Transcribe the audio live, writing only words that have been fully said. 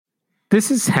This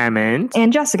is Hemant.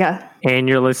 And Jessica. And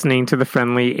you're listening to the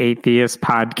Friendly Atheist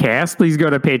Podcast. Please go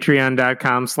to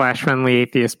patreon.com/Friendly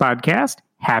Atheist Podcast.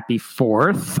 Happy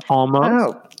 4th, almost.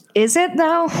 Oh, is it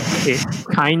though? It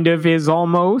kind of is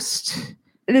almost.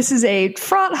 This is a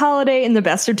fraught holiday in the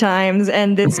best of times,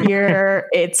 and this year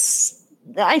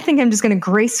I think I'm just going to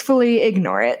gracefully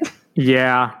ignore it.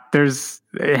 Yeah,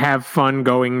 have fun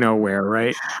going nowhere,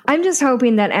 right? I'm just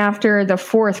hoping that after the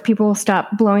 4th, people will stop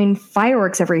blowing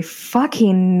fireworks every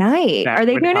fucking night. Are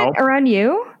they doing it around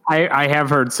you? I have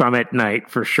heard some at night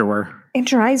for sure. It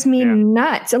drives me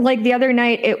nuts. Like the other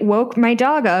night, it woke my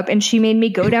dog up and she made me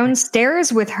go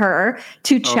downstairs with her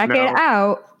to check it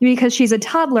out because she's a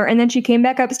toddler. And then she came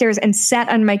back upstairs and sat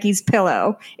on Mikey's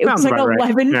pillow. It was like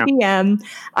 11 p.m.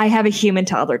 I have a human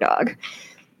toddler dog.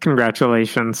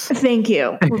 Congratulations. Thank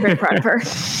you. We're very proud of her.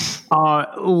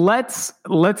 Let's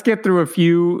get through a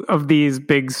few of these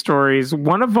big stories.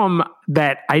 One of them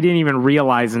that I didn't even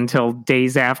realize until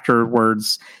days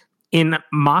afterwards, in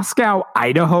Moscow,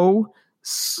 Idaho,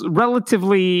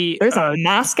 relatively... There's a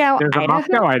Moscow,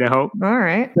 Idaho. All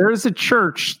right. There's a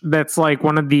church that's like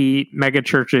one of the mega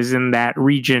churches in that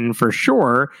region for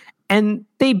sure. And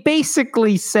they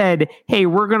basically said, hey,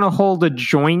 we're going to hold a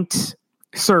joint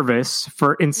service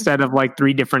for instead of like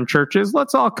 3 different churches.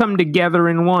 Let's all come together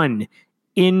in one,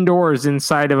 indoors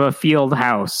inside of a field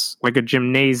house, like a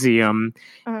gymnasium.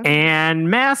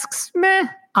 And masks,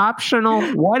 optional,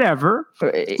 whatever.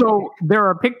 So there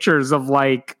are pictures of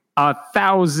like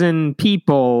 1,000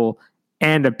 people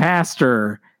and a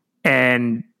pastor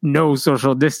and no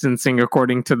social distancing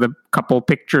according to the couple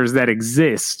pictures that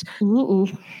exist. Ooh.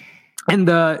 And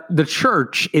the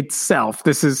church itself,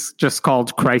 this is just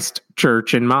called Christ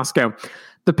Church in Moscow.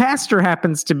 The pastor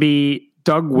happens to be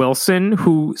Doug Wilson,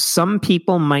 who some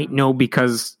people might know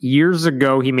because years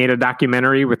ago he made a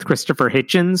documentary with Christopher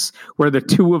Hitchens where the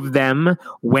two of them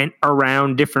went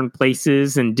around different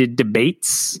places and did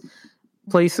debates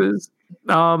places.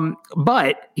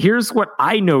 But here's what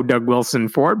I know Doug Wilson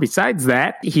for. Besides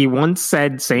that, he once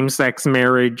said same-sex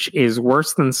marriage is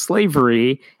worse than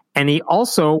slavery, and he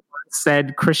also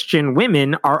said Christian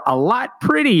women are a lot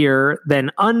prettier than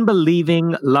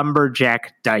unbelieving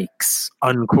lumberjack dykes,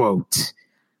 unquote.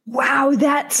 Wow,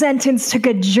 that sentence took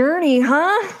a journey,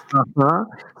 huh?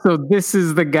 So this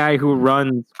is the guy who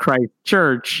runs Christ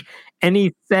Church. And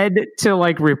he said to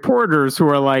like reporters who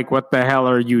are like, what the hell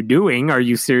are you doing? Are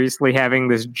you seriously having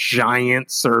this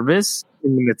giant service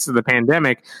in the midst of the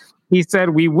pandemic? He said,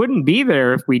 we wouldn't be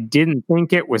there if we didn't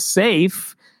think it was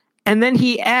safe. And then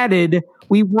he added,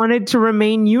 we wanted to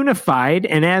remain unified,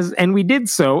 and we did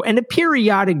so. And a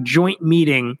periodic joint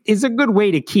meeting is a good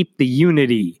way to keep the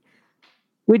unity,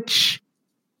 which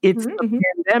it's a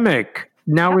pandemic.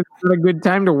 Now is not a good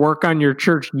time to work on your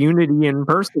church unity in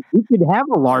person. You could have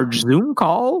a large Zoom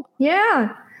call.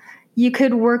 Yeah. You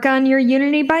could work on your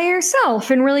unity by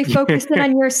yourself and really focus in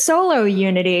on your solo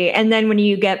unity. And then when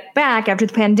you get back after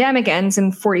the pandemic ends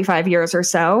in 45 years or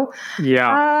so,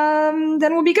 then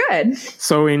we'll be good.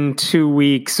 So in 2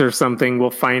 weeks or something,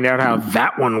 we'll find out how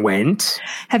that one went.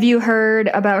 Have you heard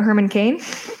about Herman Cain?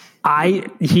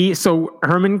 So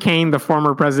Herman Cain, the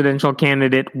former presidential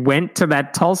candidate, went to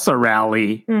that Tulsa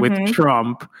rally with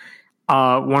Trump.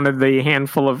 One of the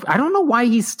handful of, I don't know why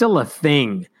he's still a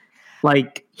thing.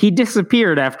 Like, he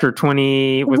disappeared after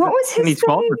 2012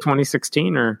 or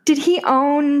 2016? Or did he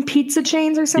own pizza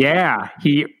chains or something? Yeah,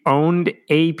 he owned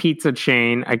a pizza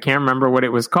chain. I can't remember what it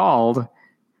was called.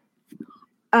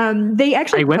 I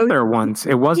went there once.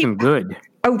 It wasn't good.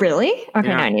 Oh, really? Okay,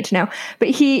 now I need to know.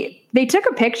 But they took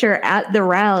a picture at the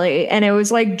rally, and it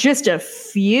was like just a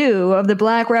few of the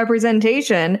black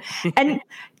representation. And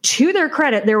to their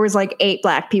credit, there was like 8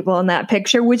 black people in that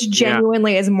picture, which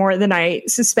genuinely is more than I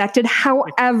suspected.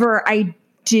 However, I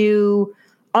do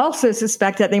also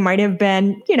suspect that they might have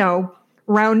been,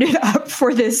 rounded up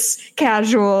for this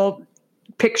casual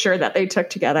picture that they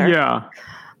took together. Yeah.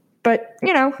 But,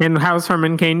 And how's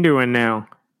Herman Cain doing now?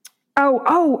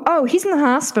 Oh, he's in the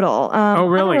hospital. Oh,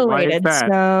 really? Unrelated. Why is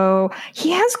that? So he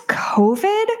has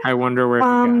COVID. I wonder where he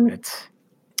got it.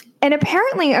 And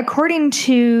apparently, according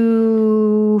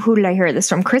to, who did I hear this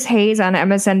from? Chris Hayes on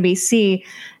MSNBC,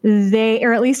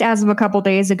 or at least as of a couple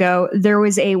days ago, there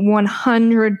was a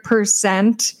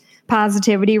 100%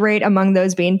 positivity rate among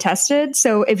those being tested.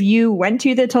 So if you went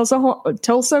to the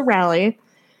Tulsa rally,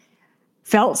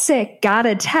 felt sick, got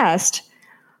a test,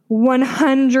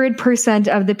 100%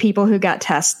 of the people who got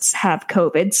tests have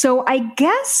COVID. So I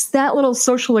guess that little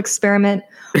social experiment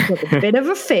was a bit of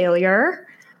a failure.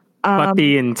 But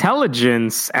the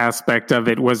intelligence aspect of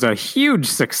it was a huge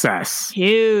success.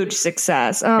 Huge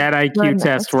success. Oh, that IQ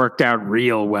test worked out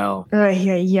real well.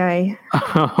 Yay.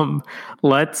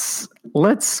 Let's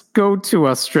go to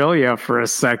Australia for a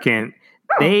second.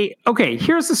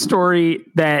 Here's a story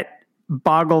that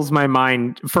boggles my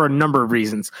mind for a number of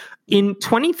reasons. In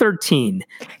 2013,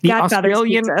 the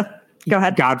Australian pizza. Go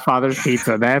ahead. Godfather's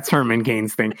Pizza. That's Herman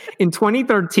Cain's thing. In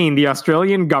 2013, the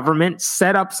Australian government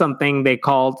set up something they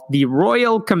called the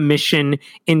Royal Commission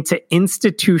into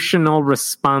Institutional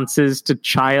Responses to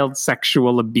Child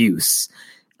Sexual Abuse,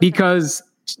 because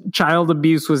child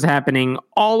abuse was happening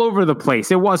all over the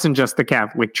place. It wasn't just the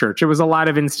Catholic Church. It was a lot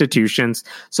of institutions.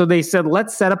 So they said,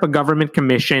 let's set up a government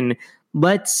commission.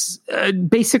 Let's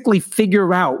basically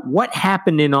figure out what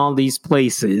happened in all these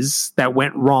places that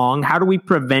went wrong. How do we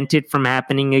prevent it from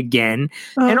happening again?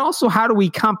 And also, how do we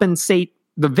compensate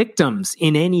the victims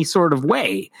in any sort of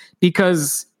way?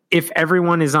 Because if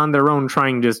everyone is on their own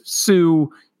trying to sue,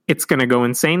 it's going to go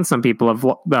insane. Some people have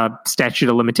the statute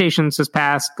of limitations has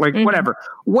passed, whatever.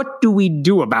 What do we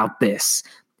do about this?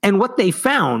 And what they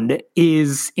found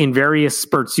is in various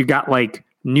spurts, you got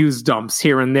news dumps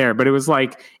here and there, but it was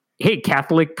hey,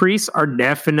 Catholic priests are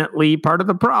definitely part of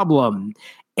the problem.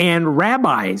 And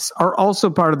rabbis are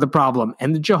also part of the problem.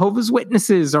 And the Jehovah's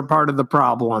Witnesses are part of the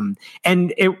problem.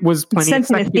 And it was plenty of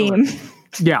secular. Theme.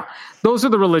 Yeah, those are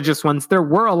the religious ones. There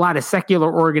were a lot of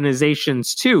secular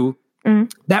organizations too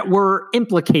that were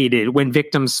implicated when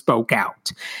victims spoke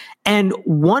out. And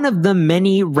one of the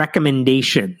many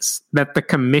recommendations that the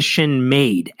commission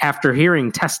made after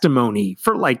hearing testimony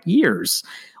for years,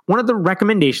 one of the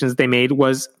recommendations they made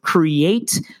was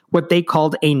create what they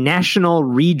called a national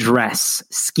redress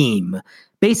scheme.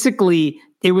 Basically,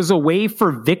 it was a way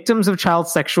for victims of child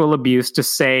sexual abuse to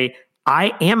say,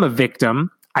 I am a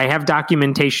victim. I have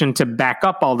documentation to back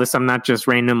up all this. I'm not just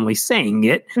randomly saying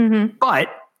it, but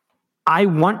I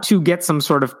want to get some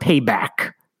sort of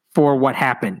payback for what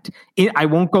happened. I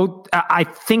won't go, I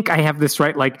think I have this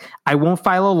right. I won't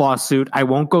file a lawsuit. I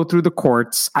won't go through the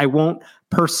courts. I won't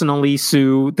personally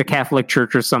sue the Catholic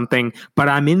Church or something, but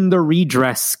I'm in the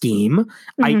redress scheme.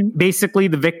 Basically,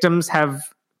 the victims have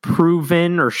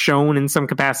proven or shown in some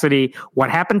capacity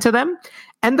what happened to them.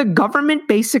 And the government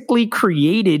basically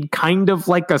created kind of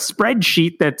a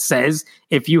spreadsheet that says,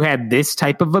 if you had this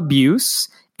type of abuse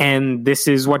and this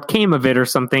is what came of it or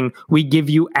something, we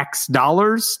give you X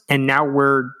dollars, and now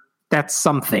that's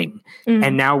something.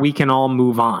 And now we can all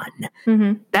move on.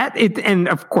 And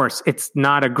of course, it's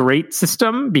not a great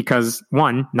system because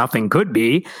one, nothing could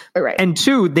be. Right. And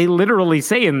two, they literally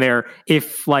say in there,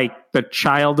 if the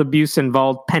child abuse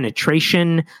involved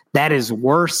penetration, that is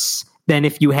worse than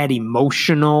if you had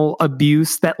emotional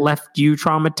abuse that left you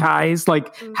traumatized.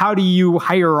 How do you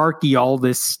hierarchy all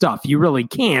this stuff? You really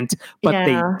can't, but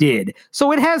they did.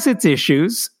 So it has its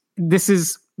issues. This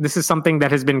is something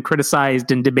that has been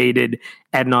criticized and debated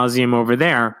ad nauseum over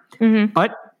there.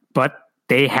 But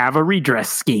they have a redress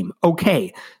scheme.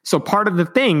 Okay, so part of the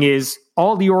thing is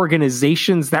all the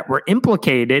organizations that were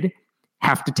implicated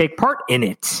have to take part in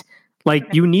it.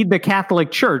 You need the Catholic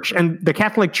Church, and the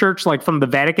Catholic Church, from the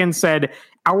Vatican, said,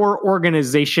 our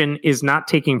organization is not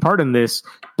taking part in this,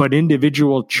 but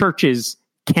individual churches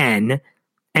can.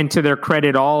 And to their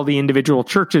credit, all the individual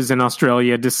churches in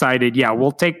Australia decided, yeah,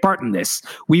 we'll take part in this.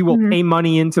 We will pay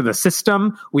money into the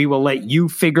system. We will let you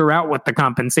figure out what the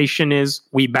compensation is.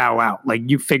 We bow out.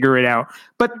 You figure it out.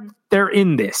 But they're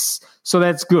in this. So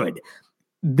that's good.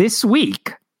 This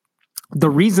week, the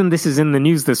reason this is in the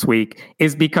news this week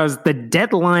is because the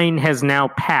deadline has now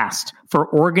passed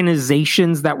for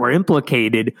organizations that were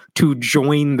implicated to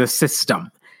join the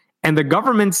system. And the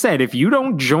government said, if you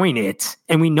don't join it,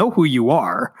 and we know who you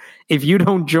are, if you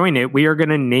don't join it, we are going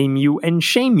to name you and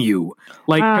shame you.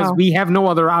 Because we have no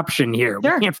other option here.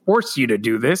 Sure. We can't force you to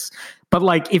do this. But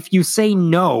if you say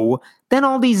no, then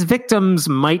all these victims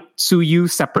might sue you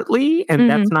separately. And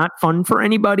that's not fun for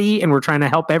anybody. And we're trying to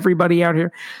help everybody out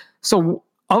here. So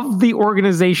of the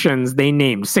organizations they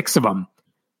named, 6 of them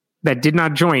that did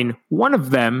not join, one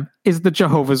of them is the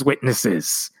Jehovah's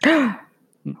Witnesses.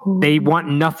 They want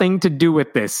nothing to do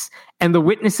with this. And the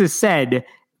witnesses said,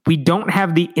 we don't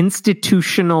have the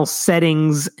institutional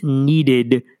settings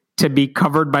needed to be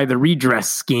covered by the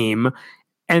redress scheme.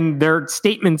 And their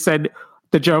statement said,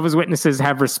 the Jehovah's Witnesses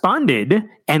have responded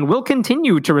and will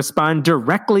continue to respond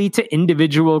directly to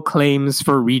individual claims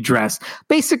for redress.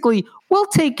 Basically, we'll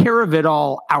take care of it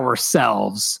all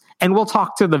ourselves, and we'll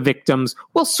talk to the victims.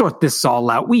 We'll sort this all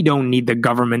out. We don't need the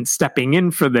government stepping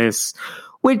in for this,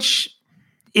 which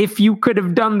if you could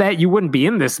have done that, you wouldn't be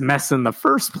in this mess in the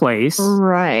first place.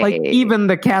 Right. Like, even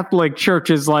the Catholic Church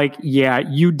is like, yeah,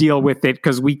 you deal with it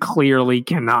because we clearly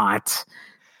cannot.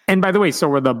 And by the way, so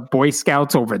were the Boy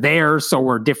Scouts over there. So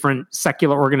were different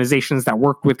secular organizations that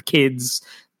work with kids.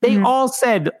 They all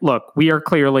said, look, we are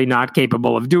clearly not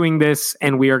capable of doing this,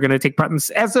 and we are going to take part in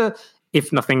this as a,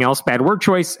 if nothing else, bad word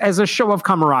choice, as a show of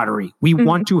camaraderie. We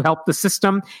want to help the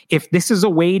system. If this is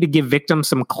a way to give victims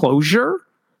some closure,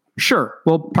 sure,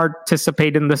 we'll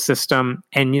participate in the system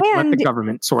and let the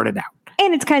government sort it out.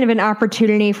 And it's kind of an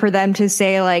opportunity for them to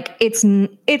say, like, it's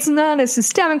not a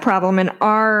systemic problem in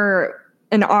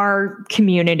our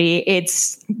community.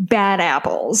 It's bad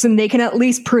apples, and they can at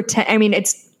least pretend. I mean,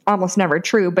 it's almost never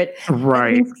true, but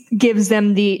right, gives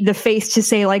them the face to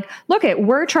say, like, look,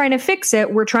 we're trying to fix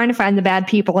it. We're trying to find the bad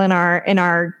people in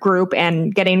our group,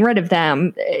 and getting rid of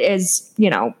them is,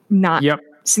 not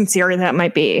sincere that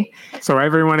might be. So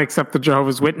everyone except the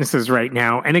Jehovah's Witnesses right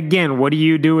now. And again, what do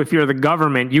you do if you're the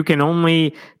government? You can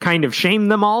only kind of shame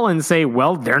them all and say,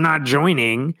 well, they're not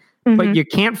joining. But you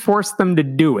can't force them to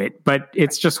do it. But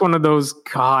it's just one of those,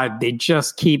 God, they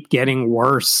just keep getting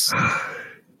worse.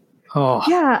 Oh.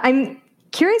 Yeah, I'm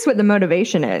curious what the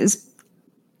motivation is.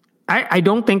 I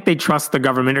don't think they trust the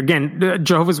government. Again, the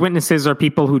Jehovah's Witnesses are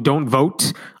people who don't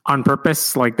vote on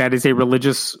purpose. Like, that is a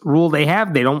religious rule they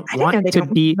have. They don't want to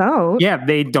be vote. Yeah,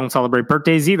 they don't celebrate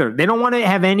birthdays either. They don't want to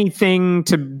have anything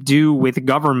to do with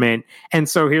government. And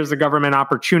so here's a government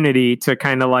opportunity to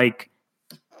kind of like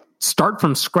start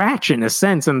from scratch in a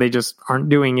sense, and they just aren't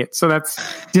doing it. So that's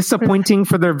disappointing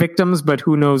for their victims, but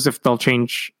who knows if they'll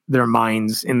change their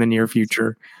minds in the near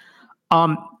future.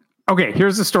 Okay,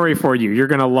 here's a story for you. You're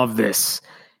going to love this.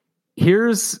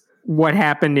 Here's what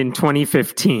happened in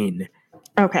 2015.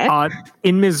 Okay.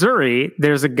 In Missouri,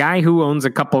 there's a guy who owns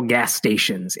a couple gas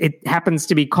stations. It happens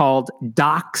to be called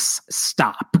Doc's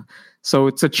Stop. So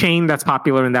it's a chain that's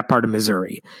popular in that part of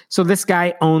Missouri. So this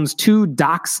guy owns 2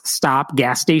 Doc's Stop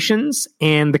gas stations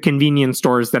and the convenience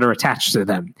stores that are attached to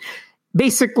them.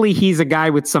 Basically, he's a guy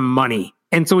with some money.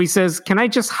 And so he says, can I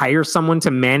just hire someone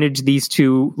to manage these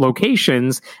 2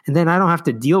 locations? And then I don't have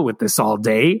to deal with this all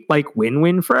day. Like,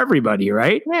 win-win for everybody,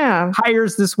 right? Yeah.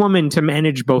 Hires this woman to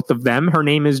manage both of them. Her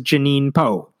name is Janine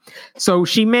Poe. So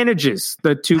she manages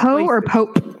the 2 Poe places. or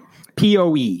Pope?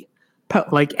 P-O-E. Poe.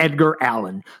 Like Edgar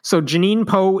Allan. So Janine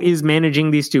Poe is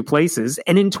managing these 2 places.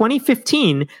 And in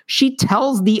 2015, she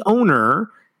tells the owner,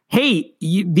 hey,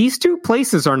 these 2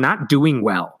 places are not doing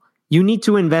well. You need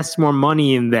to invest more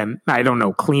money in them. I don't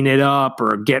know, clean it up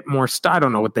or get more stuff. I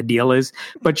don't know what the deal is.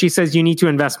 But she says you need to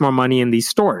invest more money in these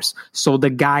stores. So the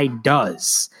guy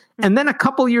does. And then a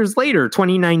couple years later,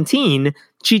 2019,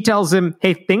 she tells him,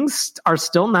 hey, things are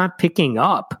still not picking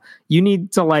up. You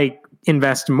need to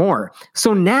invest more.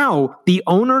 So now the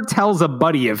owner tells a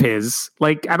buddy of his,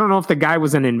 I don't know if the guy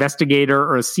was an investigator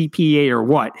or a CPA or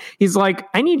what. He's like,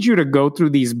 I need you to go through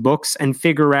these books and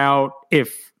figure out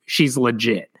if she's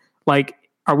legit.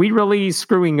 Are we really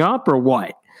screwing up or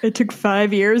what? It took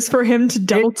 5 years for him to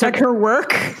double check her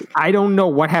work. I don't know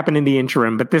what happened in the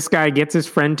interim, but this guy gets his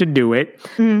friend to do it.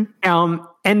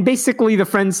 And basically the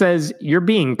friend says, you're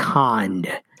being conned.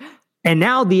 And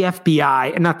now the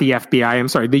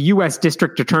U.S.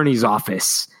 District Attorney's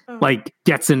Office,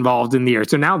 gets involved in the air.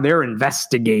 So now they're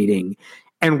investigating.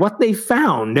 And what they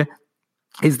found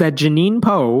is that Janine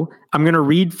Poe, I'm going to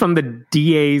read from the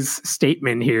DA's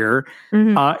statement here.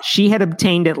 She had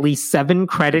obtained at least 7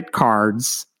 credit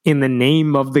cards in the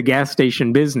name of the gas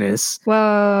station business.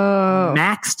 Whoa.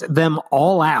 Maxed them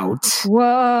all out.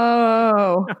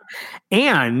 Whoa.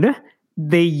 And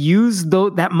they used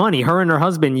that money, her and her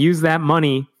husband used that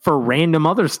money for random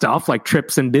other stuff like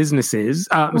trips and businesses.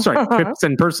 Trips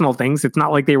and personal things. It's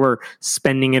not like they were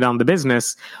spending it on the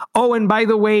business. Oh, and by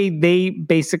the way, they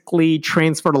basically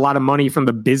transferred a lot of money from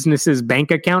the business's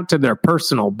bank account to their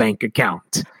personal bank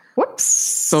account. Whoops.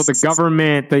 So the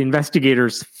government, the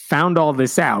investigators found all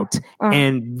this out.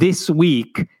 And this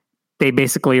week, they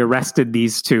basically arrested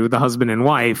these 2, the husband and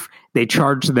wife. They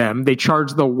charged them. They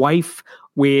charged the wife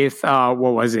with, a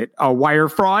wire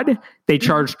fraud. They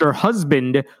charged her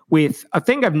husband with a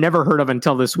thing I've never heard of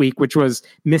until this week, which was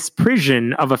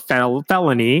misprision of a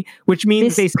felony, which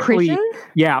means basically,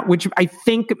 which I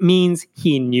think means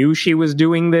he knew she was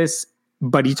doing this,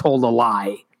 but he told a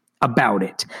lie about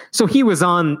it. So he was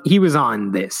on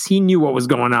this. He knew what was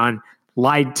going on.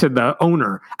 Lied to the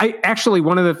owner.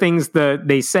 One of the things that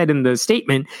they said in the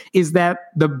statement is that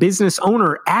the business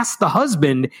owner asked the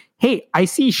husband, hey, I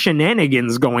see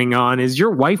shenanigans going on. Is your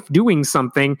wife doing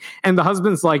something? And the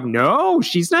husband's like, no,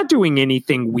 she's not doing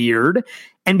anything weird.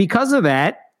 And because of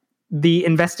that, the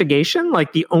investigation,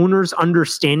 like the owner's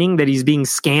understanding that he's being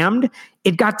scammed,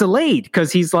 it got delayed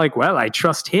because he's like, well, I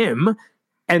trust him.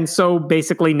 And so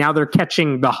basically now they're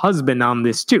catching the husband on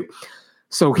this too.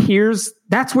 So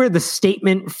that's where the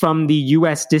statement from the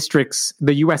U.S.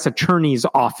 Attorney's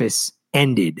Office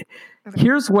ended. Okay.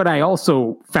 Here's what I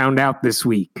also found out this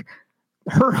week.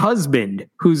 Her husband,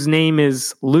 whose name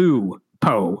is Lew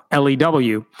Poe,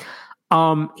 L-E-W,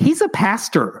 he's a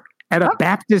pastor at a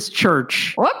Baptist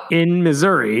church in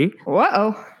Missouri.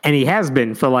 Whoa. And he has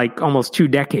been for like almost 2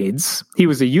 decades. He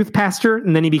was a youth pastor,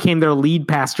 and then he became their lead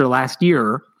pastor last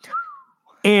year.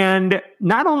 And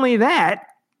not only that,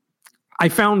 I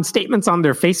found statements on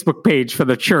their Facebook page for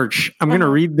the church. I'm going to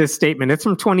read this statement. It's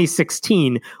from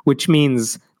 2016, which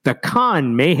means the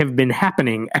con may have been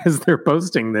happening as they're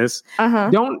posting this.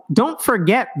 Don't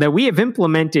forget that we have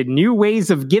implemented new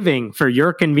ways of giving for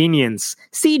your convenience.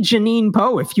 See Janine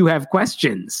Poe if you have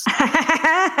questions.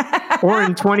 Or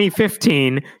in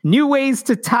 2015, new ways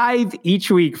to tithe each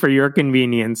week for your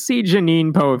convenience. See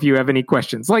Janine Poe if you have any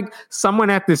questions. Like someone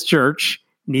at this church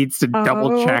needs to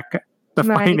double check the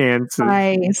finances.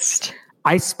 Christ.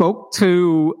 I spoke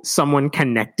to someone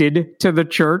connected to the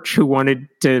church who wanted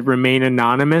to remain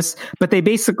anonymous, but they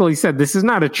basically said this is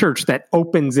not a church that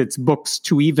opens its books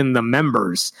to even the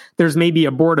members. There's maybe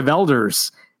a board of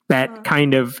elders that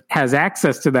kind of has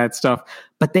access to that stuff,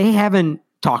 but they haven't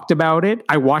talked about it.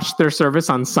 I watched their service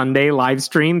on Sunday live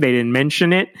stream. They didn't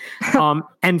mention it.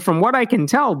 And from what I can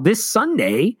tell, this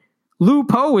Sunday, Lew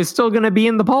Poe is still going to be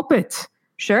in the pulpit.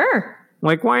 Sure.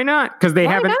 Like, why not? Because they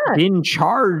haven't been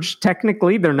charged.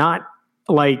 Technically, they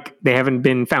haven't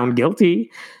been found guilty.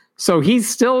 So he's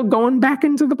still going back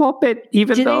into the pulpit,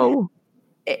 even though...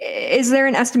 Is there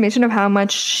an estimation of how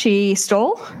much she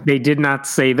stole? They did not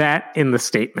say that in the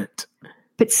statement.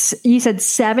 But you said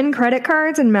 7 credit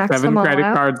cards and maxed 7 them all credit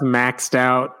out? cards maxed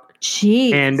out.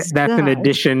 Jeez. And that's in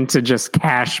addition to just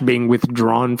cash being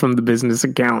withdrawn from the business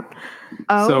account.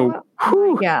 Oh,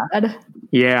 my God.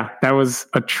 Yeah, that was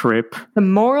a trip. The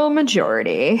moral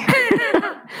majority.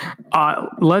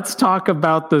 Let's talk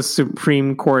about the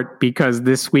Supreme Court, because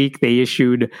this week they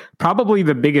issued probably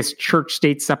the biggest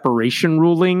church-state separation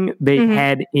ruling they've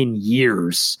had in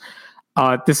years.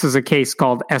 This is a case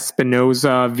called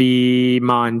Espinoza v.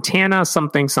 Montana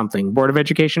something. Board of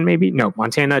Education, maybe? No,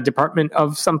 Montana Department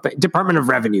of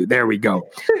Revenue. There we go.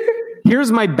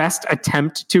 Here's my best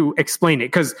attempt to explain it,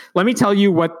 because let me tell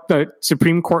you what the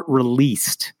Supreme Court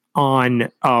released on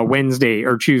Wednesday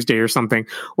or Tuesday or something.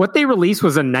 What they released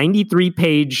was a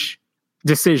 93-page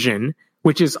decision,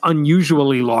 which is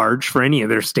unusually large for any of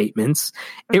their statements.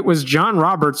 It was John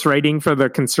Roberts writing for the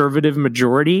conservative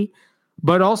majority,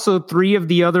 but also 3 of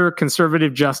the other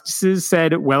conservative justices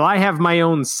said, well, I have my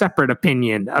own separate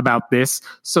opinion about this.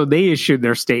 So they issued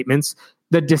their statements.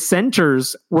 The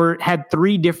dissenters had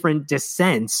 3 different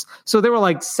dissents. So there were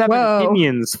like 7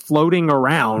 opinions floating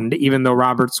around, even though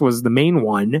Roberts was the main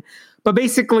one. But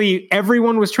basically,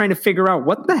 everyone was trying to figure out,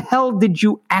 what the hell did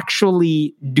you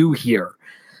actually do here?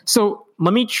 So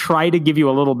let me try to give you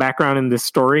a little background in this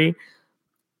story.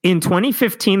 In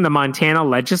 2015, the Montana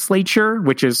legislature,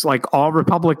 which is like all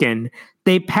Republican,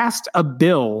 they passed a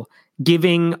bill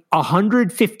giving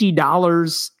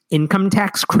 $150 income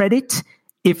tax credit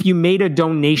if you made a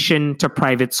donation to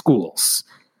private schools.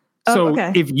 So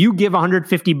if you give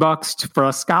 $150 for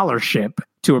a scholarship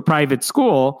to a private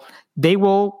school, they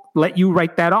will let you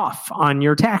write that off on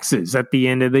your taxes at the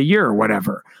end of the year or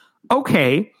whatever.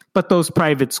 Okay, but those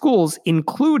private schools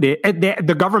included,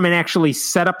 the government actually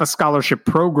set up a scholarship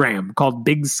program called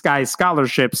Big Sky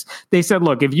Scholarships. They said,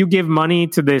 look, if you give money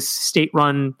to this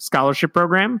state-run scholarship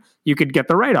program, you could get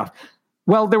the write-off.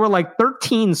 Well, there were like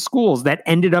 13 schools that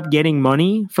ended up getting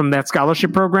money from that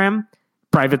scholarship program,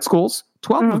 private schools.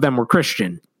 12 of them were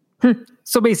Christian.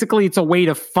 So basically, it's a way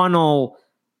to funnel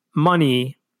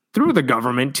money through the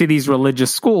government to these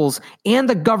religious schools, and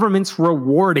the government's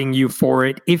rewarding you for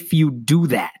it if you do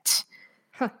that.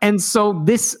 And so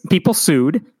people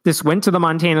sued. This went to the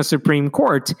Montana Supreme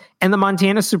Court, and the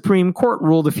Montana Supreme Court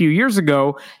ruled a few years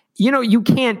ago, you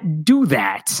can't do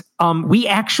that. We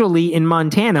actually, in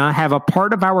Montana, have a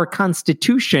part of our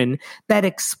Constitution that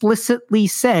explicitly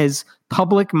says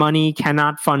public money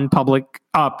cannot fund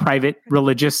private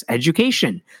religious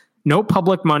education. No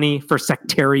public money for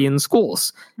sectarian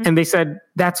schools. And they said,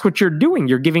 that's what you're doing.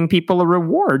 You're giving people a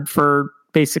reward for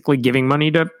basically giving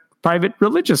money to private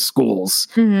religious schools.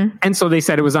 And so they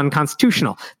said it was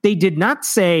unconstitutional. They did not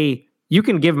say you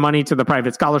can give money to the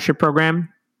private scholarship program,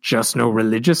 just no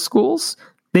religious schools.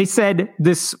 They said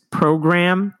this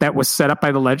program that was set up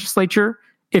by the legislature,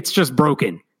 it's just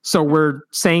broken. So we're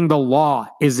saying the law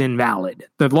is invalid.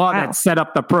 The law that set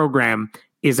up the program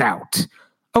is out.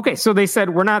 Okay, so they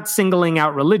said we're not singling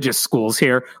out religious schools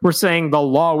here. We're saying the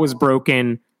law was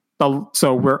broken,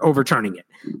 so we're overturning it.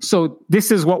 So this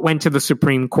is what went to the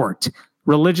Supreme Court.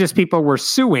 Religious people were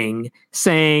suing,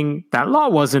 saying that law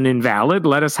wasn't invalid.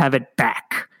 Let us have it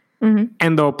back. Mm-hmm.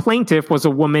 And the plaintiff was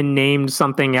a woman named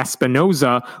something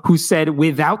Espinoza, who said,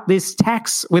 without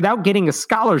getting a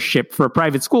scholarship for a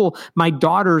private school, my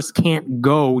daughters can't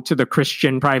go to the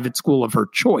Christian private school of her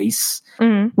choice,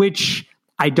 which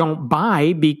I don't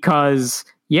buy because,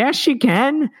 yes, she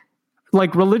can.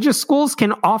 Like, religious schools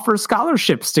can offer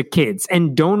scholarships to kids,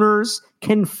 and donors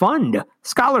can fund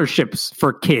scholarships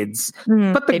for kids.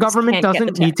 But the government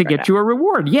doesn't need to get you a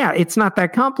reward. Yeah, it's not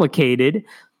that complicated.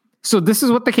 So this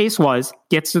is what the case was,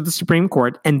 gets to the Supreme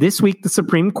Court. And this week, the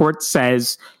Supreme Court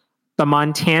says the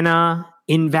Montana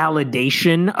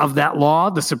invalidation of that law,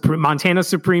 the Montana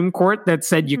Supreme Court that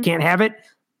said you can't have it,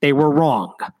 they were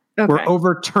wrong. Okay. We're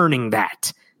overturning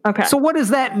that. Okay. So what does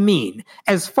that mean?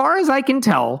 As far as I can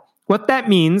tell, what that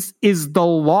means is the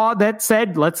law that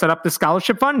said, let's set up the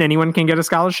scholarship fund, anyone can get a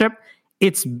scholarship,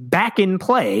 it's back in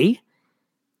play,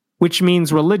 which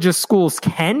means religious schools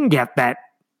can get that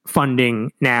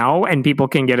funding now, and people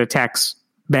can get a tax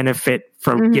benefit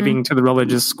from giving to the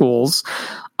religious schools.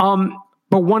 But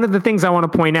one of the things I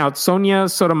want to point out, Sonia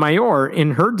Sotomayor,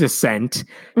 in her dissent,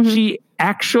 she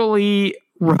actually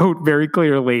wrote very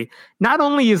clearly, not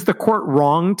only is the court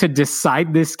wrong to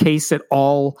decide this case at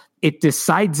all, it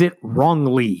decides it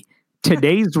wrongly.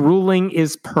 Today's ruling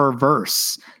is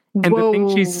perverse. And the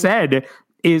thing she said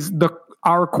is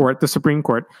our court, the Supreme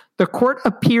Court, the court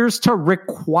appears to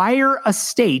require a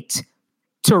state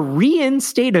to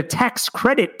reinstate a tax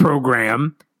credit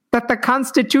program that the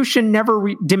Constitution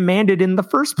never demanded in the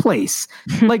first place.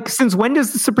 Like, since when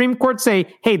does the Supreme Court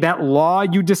say, hey, that law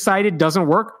you decided doesn't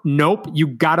work? Nope, you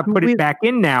got to put it back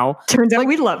in now. Turns out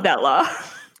we love that law.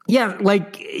 Yeah,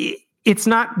 like, it's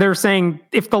not, they're saying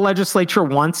if the legislature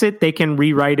wants it, they can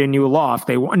rewrite a new law if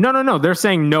they want. No. They're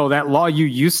saying, no, that law you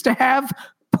used to have,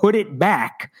 put it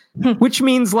back. Which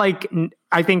means, like,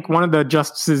 I think one of the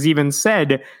justices even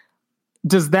said,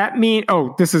 does that mean,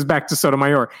 this is back to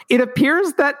Sotomayor. It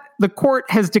appears that the court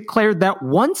has declared that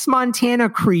once Montana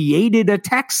created a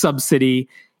tax subsidy,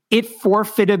 it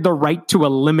forfeited the right to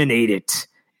eliminate it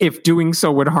if doing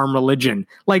so would harm religion.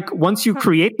 Like, once you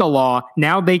create the law,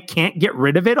 now they can't get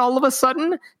rid of it all of a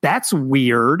sudden? That's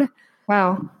weird.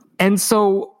 Wow. And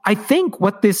so I think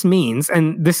what this means,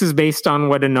 and this is based on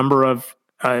what a number of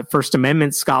First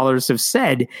Amendment scholars have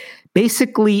said,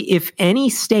 basically, if any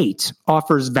state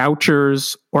offers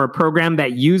vouchers or a program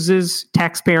that uses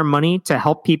taxpayer money to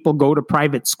help people go to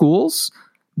private schools,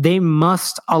 they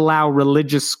must allow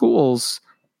religious schools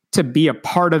to be a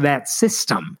part of that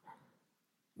system,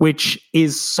 which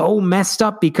is so messed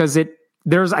up because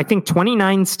there's, I think,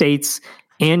 29 states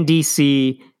and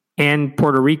DC and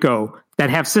Puerto Rico that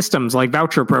have systems like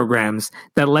voucher programs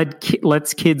that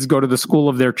lets kids go to the school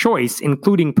of their choice,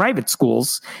 including private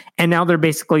schools. And now they're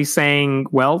basically saying,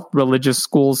 well, religious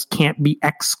schools can't be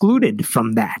excluded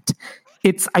from that.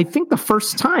 It's, I think, the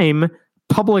first time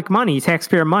public money,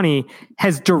 taxpayer money,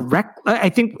 has I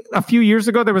think a few years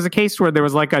ago, there was a case where there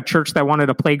was like a church that wanted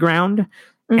a playground.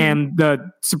 And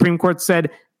the Supreme Court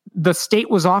said the state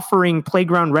was offering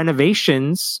playground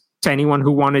renovations to anyone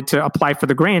who wanted to apply for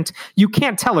the grant. You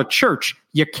can't tell a church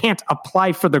you can't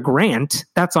apply for the grant.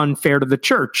 That's unfair to the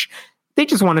church. They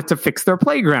just wanted to fix their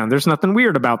playground. There's nothing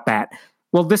weird about that.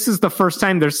 Well, this is the first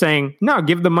time they're saying, no,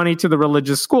 give the money to the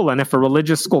religious school. And if a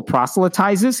religious school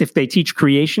proselytizes, if they teach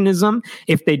creationism,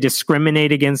 if they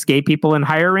discriminate against gay people in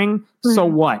hiring, so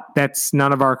what? That's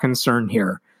none of our concern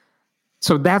here.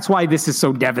 So that's why this is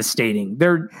so devastating.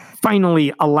 They're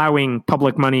finally allowing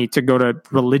public money to go to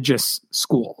religious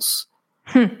schools.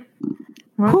 Well,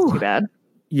 that's too bad.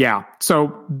 Yeah. So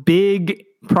big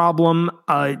problem.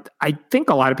 I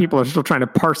think a lot of people are still trying to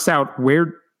parse out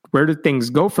where do things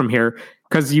go from here?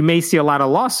 Because you may see a lot of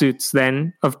lawsuits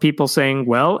then of people saying,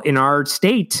 well, in our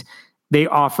state, they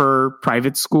offer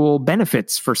private school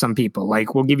benefits for some people.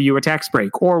 Like, we'll give you a tax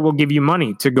break, or we'll give you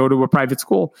money to go to a private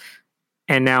school.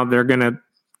 And now they're going to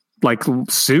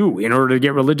sue in order to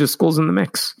get religious schools in the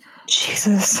mix.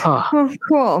 Jesus. Oh,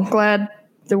 cool. Glad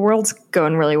the world's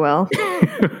going really well. Do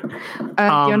you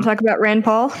want to talk about Rand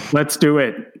Paul? Let's do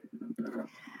it.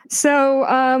 So,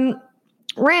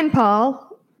 Rand Paul,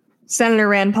 Senator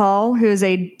Rand Paul, who's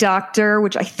a doctor,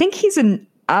 which I think he's an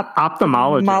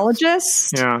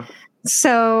ophthalmologist. Yeah.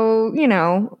 So,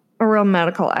 a real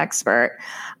medical expert.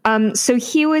 So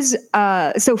he was,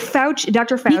 so Fauci,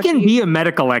 Dr. Fauci. He can be a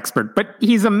medical expert, but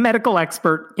he's a medical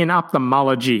expert in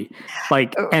ophthalmology.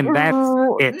 And that's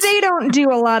it. They don't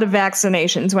do a lot of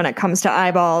vaccinations when it comes to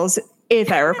eyeballs,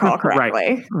 if I recall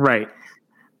correctly. Right.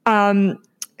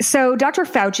 So Dr.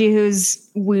 Fauci,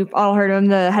 we've all heard of him,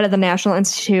 the head of the National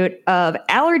Institute of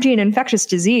Allergy and Infectious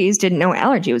Disease, didn't know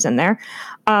allergy was in there.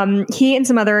 He and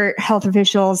some other health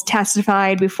officials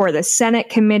testified before the Senate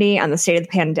committee on the state of the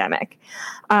pandemic.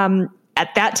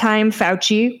 At that time,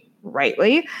 Fauci,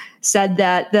 rightly, said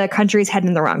that the country is heading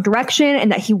in the wrong direction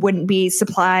and that he wouldn't be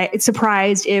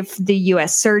surprised if the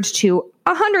U.S. surged to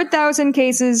 100,000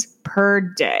 cases per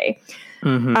day.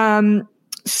 Mm-hmm.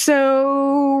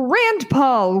 So Rand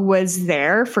Paul was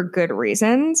there for good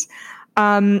reasons.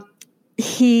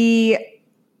 He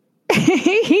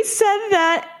said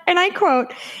that, and I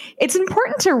quote, "It's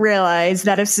important to realize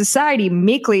that if society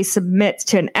meekly submits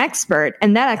to an expert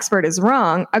and that expert is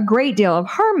wrong, a great deal of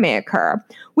harm may occur.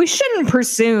 We shouldn't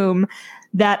presume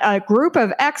that a group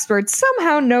of experts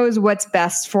somehow knows what's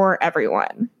best for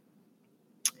everyone."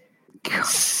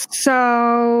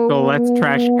 So let's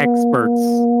trash experts.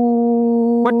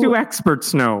 What do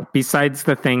experts know besides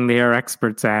the thing they are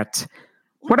experts at?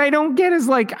 What I don't get is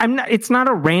it's not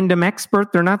a random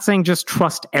expert. They're not saying just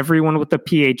trust everyone with a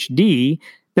PhD.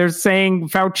 They're saying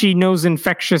Fauci knows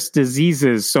infectious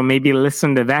diseases, so maybe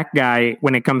listen to that guy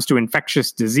when it comes to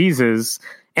infectious diseases.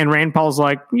 And Rand Paul's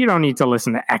like, you don't need to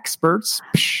listen to experts.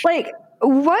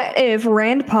 What if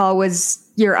Rand Paul was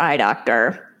your eye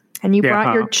doctor and you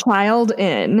brought your child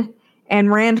in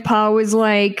and Rand Paul was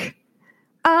like,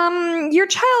 your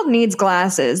child needs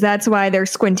glasses. That's why they're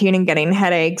squinting and getting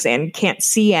headaches and can't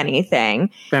see anything.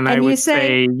 Then I would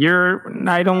say,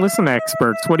 I don't listen to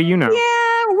experts. What do you know?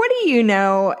 Yeah, what do you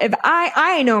know? If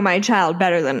I know my child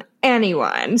better than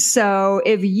anyone. So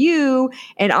if you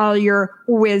and all your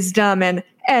wisdom and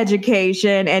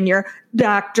education and your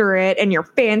doctorate and your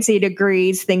fancy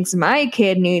degrees thinks my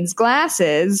kid needs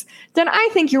glasses, then I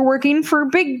think you're working for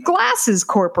Big Glasses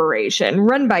Corporation,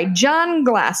 run by John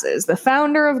Glasses, the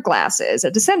founder of Glasses, a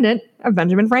descendant of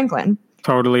Benjamin Franklin.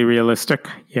 Totally realistic.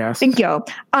 Yes. Thank you.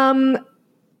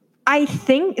 I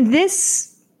think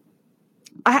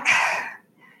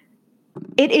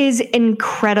it is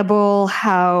incredible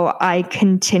how I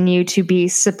continue to be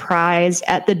surprised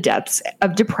at the depths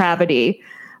of depravity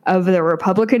of the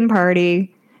Republican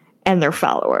Party and their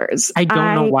followers. I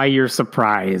don't know why you're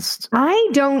surprised. I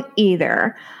don't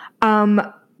either. I'm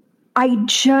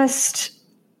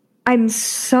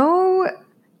so...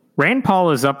 Rand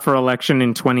Paul is up for election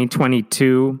in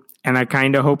 2022, and I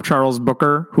kind of hope Charles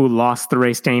Booker, who lost the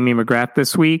race to Amy McGrath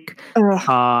this week,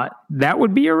 that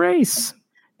would be a race.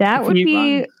 That would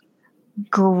be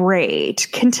great.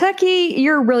 Kentucky,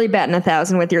 you're really betting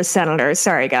 1,000 with your senators.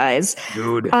 Sorry, guys.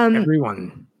 Dude,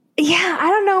 everyone. Yeah, I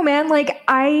don't know, man.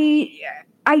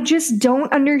 I just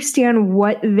don't understand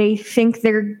what they think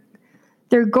their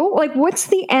goal. What's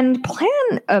the end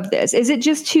plan of this? Is it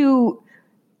just to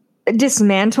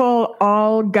dismantle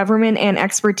all government and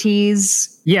expertise?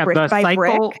 Yeah,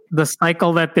 the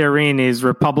cycle that they're in is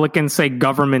Republicans say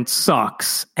government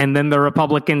sucks, and then the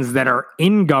Republicans that are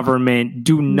in government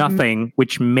do nothing,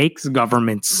 which makes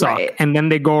government suck. Right. And then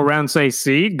they go around and say,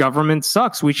 see, government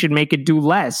sucks, we should make it do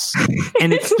less.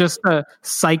 And it's just a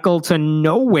cycle to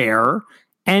nowhere.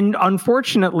 And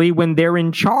unfortunately, when they're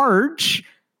in charge,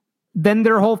 then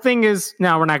their whole thing is,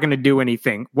 no, we're not going to do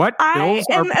anything. What? Bills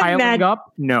are piling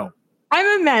up? No.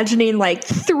 I'm imagining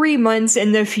 3 months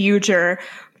in the future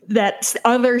that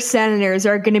other senators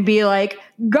are going to be like,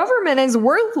 government is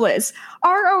worthless.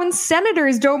 Our own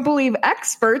senators don't believe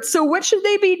experts. So what should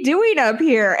they be doing up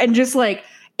here? And just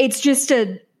it's just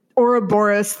a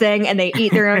Ouroboros thing and they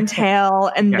eat their own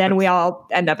tail. And then we all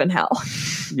end up in hell.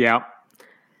 Yeah.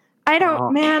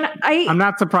 I'm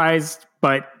not surprised,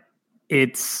 but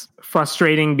it's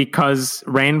frustrating because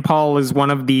Rand Paul is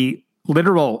one of the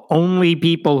literal only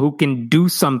people who can do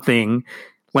something.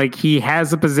 He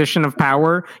has a position of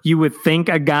power. You would think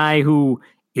a guy who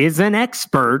is an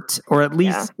expert, or at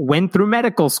least went through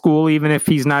medical school, even if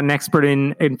he's not an expert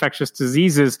in infectious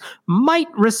diseases, might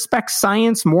respect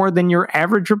science more than your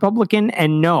average Republican.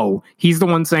 And no, he's the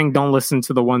one saying, don't listen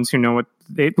to the ones who know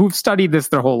it, who've studied this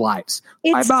their whole lives.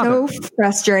 It's so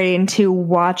frustrating to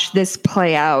watch this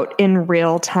play out in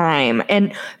real time.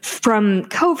 And from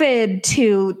COVID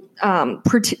to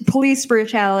police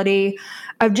brutality,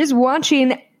 of just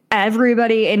watching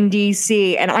everybody in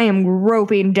DC, and I am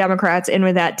roping Democrats in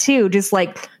with that too, just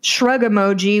shrug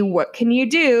emoji, what can you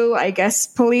do? I guess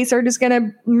police are just going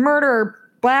to murder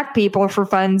black people for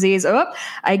funsies. Oh,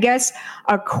 I guess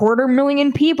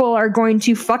 250,000 people are going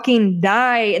to fucking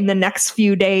die in the next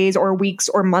few days or weeks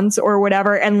or months or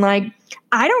whatever. And like,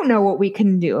 I don't know what we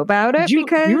can do about it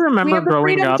because we have the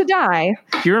freedom to die.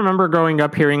 Do you remember growing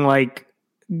up hearing like,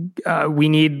 we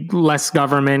need less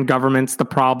government, government's the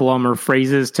problem, or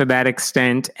phrases to that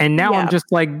extent? And now I'm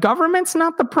just like, government's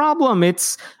not the problem.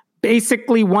 It's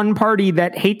basically one party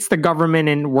that hates the government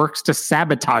and works to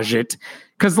sabotage it.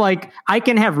 Because like, I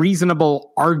can have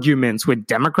reasonable arguments with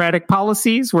democratic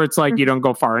policies where it's like, you don't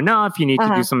go far enough, you need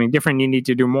to do something different, you need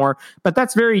to do more. But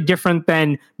that's very different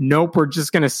than, nope, we're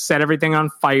just going to set everything on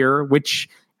fire, which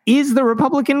is the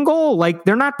Republican goal. Like,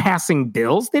 they're not passing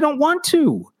bills, they don't want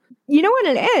to. You know what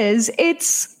it is?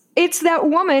 It's that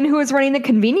woman who was running the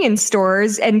convenience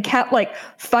stores and kept like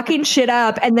fucking shit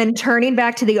up and then turning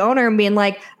back to the owner and being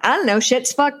like, I don't know,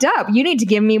 shit's fucked up. You need to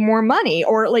give me more money,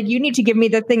 or like, you need to give me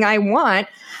the thing I want.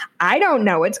 I don't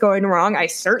know what's going wrong. I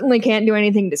certainly can't do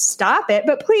anything to stop it,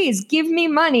 but please give me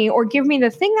money or give me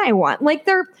the thing I want. Like,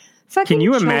 they're fucking Can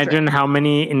you children. imagine how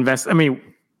many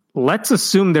let's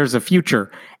assume there's a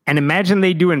future. And imagine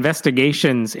they do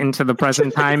investigations into the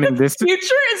present time in this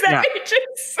future. Is that what you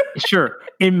just said? Sure.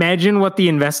 Imagine what the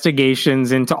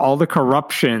investigations into all the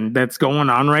corruption that's going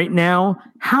on right now.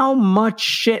 How much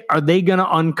shit are they going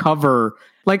to uncover?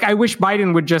 Like, I wish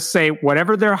Biden would just say,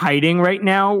 whatever they're hiding right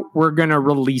now, we're going to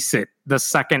release it the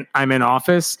second I'm in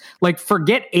office. Like,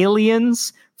 forget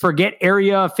aliens, forget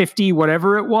Area 50,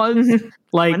 whatever it was.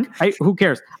 Like, who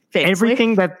cares? Famously.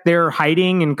 Everything that they're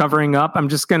hiding and covering up, I'm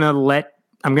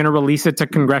going to release it to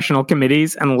congressional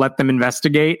committees and let them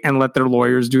investigate and let their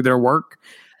lawyers do their work.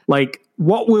 Like,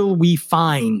 what will we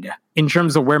find in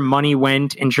terms of where money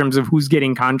went, in terms of who's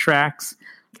getting contracts?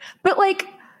 But like,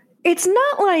 it's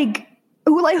not like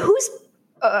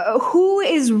who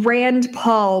is Rand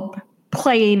Paul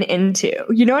playing into?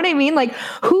 You know what I mean? Like,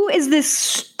 who is this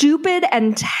stupid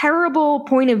and terrible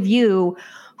point of view?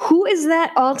 Who is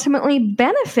that ultimately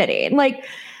benefiting? Like,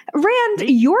 Rand,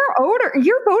 your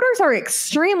voters are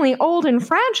extremely old and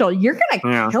fragile. You're going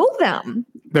to kill them.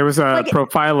 There was a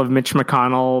profile of Mitch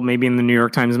McConnell, maybe in the New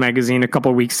York Times Magazine a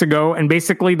couple of weeks ago. And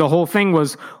basically the whole thing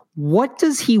was, what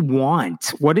does he want?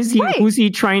 What is he, who's he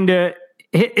trying to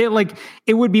hit?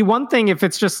 It would be one thing if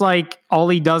it's just like all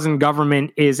he does in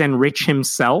government is enrich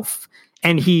himself.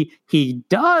 And he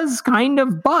does kind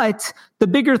of, but the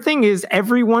bigger thing is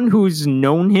everyone who's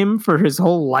known him for his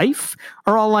whole life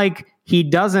are all like, he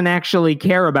doesn't actually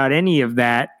care about any of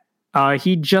that.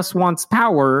 He just wants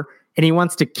power, and he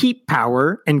wants to keep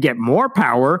power and get more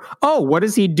power. Oh, what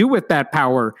does he do with that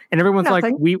power? And everyone's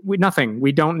nothing. Like, we nothing.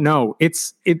 We don't know.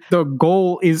 The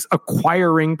goal is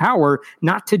acquiring power,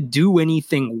 not to do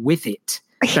anything with it.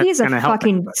 He's a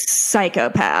fucking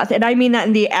psychopath. And I mean that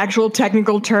in the actual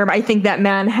technical term. I think that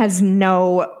man has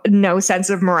no sense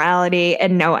of morality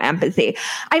and no empathy.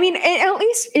 I mean, at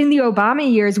least in the Obama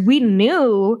years, we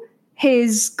knew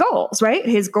his goals, right?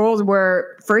 His goals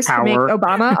were first to make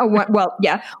Obama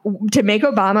to make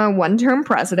Obama a one-term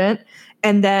president.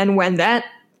 And then when that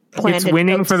it's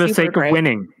winning for the sake of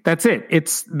winning. That's it.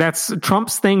 That's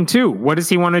Trump's thing too. What does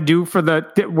he want to do for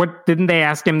what didn't they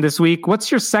ask him this week?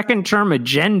 What's your second term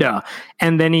agenda?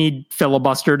 And then he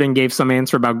filibustered and gave some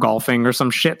answer about golfing or some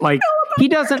shit. Like, he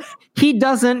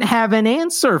doesn't have an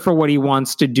answer for what he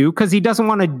wants to do because he doesn't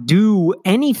want to do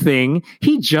anything.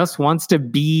 He just wants to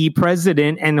be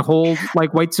president and hold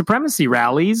like white supremacy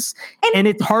rallies. And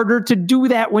it's harder to do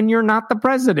that when you're not the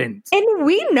president. And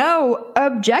we know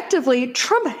objectively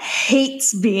Trump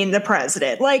hates being the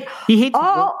president. Like, he hates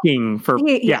working for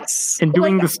and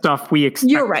doing the stuff we expect.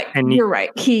 You're right. You're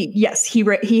right. He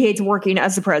hates working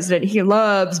as the president. He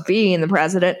loves being the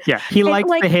president. Yeah, he likes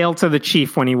to hail to the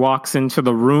chief when he walks into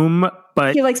the room,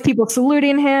 but he likes people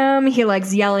saluting him. He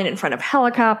likes yelling in front of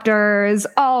helicopters.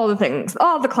 All the things,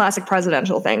 all the classic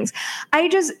presidential things. I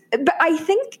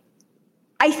think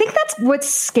that's what's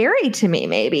scary to me.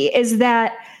 Maybe is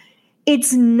that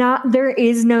there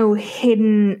is no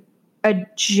hidden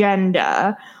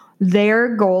agenda.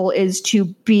 Their goal is to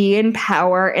be in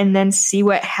power and then see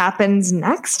what happens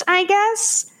next, I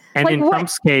guess. And in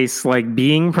Trump's case, like,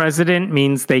 being president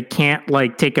means they can't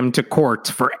like take him to court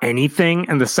for anything.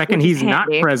 And the second he's not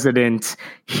president,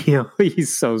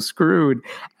 he's so screwed.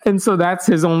 And so that's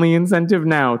his only incentive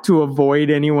now, to avoid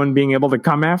anyone being able to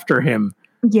come after him.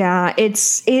 Yeah,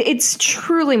 it's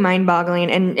truly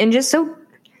mind-boggling and just so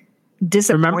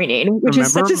disappointing, which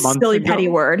is such a silly, petty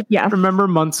word. Yeah. Remember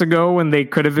months ago when they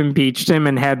could have impeached him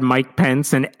and had Mike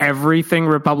Pence and everything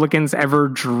Republicans ever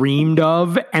dreamed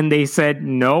of, and they said,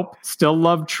 nope, still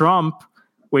love Trump,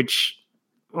 which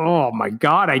oh my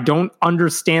God, I don't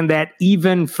understand that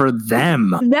even for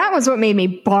them. That was what made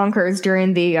me bonkers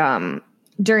during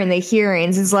the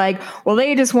hearings, is like, well,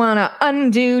 they just want to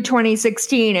undo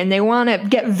 2016 and they want to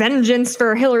get vengeance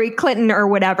for Hillary Clinton or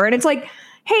whatever. And it's like,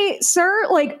 hey, sir,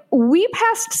 like, we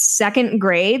passed second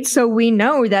grade, so we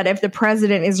know that if the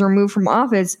president is removed from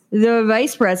office, the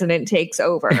vice president takes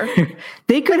over.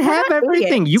 They could have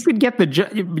everything. You could get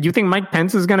you think Mike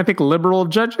Pence is going to pick liberal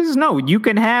judges? No, you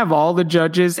can have all the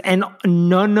judges and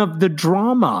none of the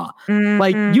drama. Mm-hmm.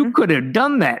 Like, you could have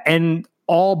done that. And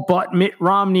all but Mitt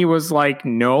Romney was like,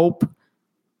 nope.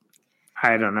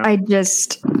 I don't know.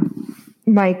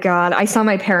 My God, I saw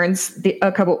my parents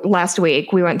last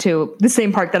week. We went to the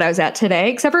same park that I was at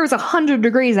today, except for it was 100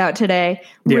 degrees out today.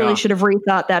 Really should have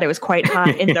rethought that. It was quite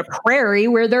hot in the prairie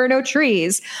where there are no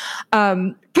trees.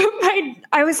 But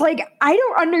I was like, I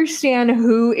don't understand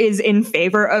who is in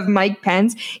favor of Mike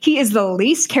Pence. He is the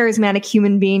least charismatic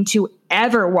human being to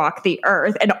ever walk the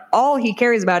earth, and all he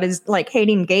cares about is like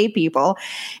hating gay people.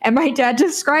 And my dad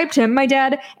described him,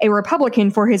 a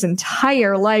Republican for his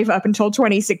entire life up until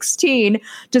 2016,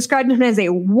 described him as a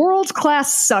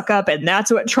world-class suck-up, and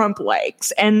that's what Trump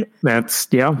likes. And that's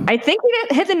I think we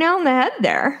hit the nail on the head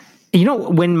there. You know,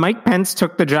 when Mike Pence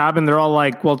took the job and they're all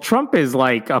like, well, Trump is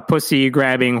like a pussy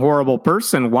grabbing, horrible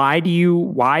person. Why do you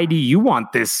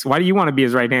want this? Why do you want to be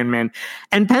his right-hand man?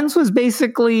 And Pence was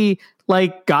basically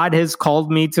like, God has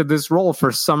called me to this role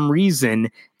for some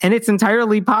reason. And it's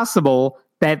entirely possible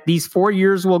that these 4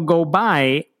 years will go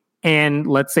by and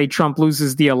let's say Trump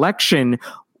loses the election.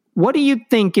 What do you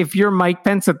think if you're Mike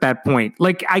Pence at that point?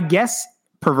 Like, I guess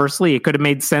perversely, it could have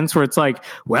made sense where it's like,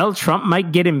 well, Trump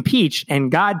might get impeached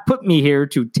and God put me here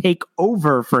to take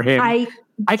over for him.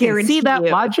 I can see that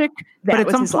logic, but at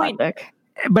some point,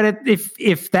 but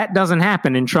if that doesn't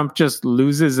happen and Trump just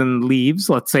loses and leaves,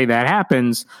 let's say that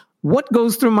happens, what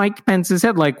goes through Mike Pence's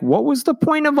head? Like, what was the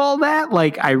point of all that?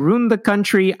 Like, I ruined the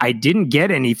country. I didn't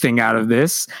get anything out of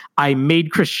this. I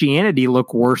made Christianity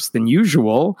look worse than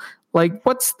usual. Like,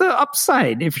 what's the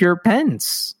upside if you're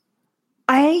Pence?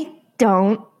 I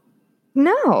don't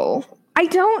know. I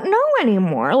don't know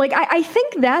anymore. Like, I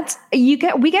think that's, we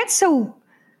get so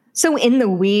in the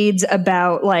weeds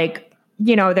about, like,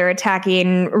 you know, they're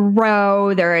attacking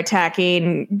Roe, they're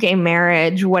attacking gay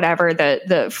marriage, whatever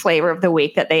the flavor of the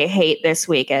week that they hate this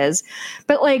week is.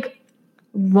 But like,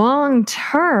 long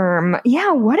term,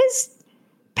 what does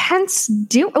Pence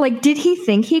do? Like, did he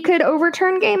think he could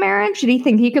overturn gay marriage? Did he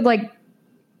think he could like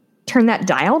turn that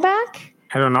dial back?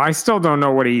 I don't know. I still don't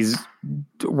know what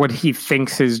he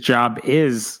thinks his job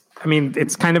is. I mean,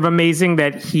 it's kind of amazing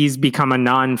that he's become a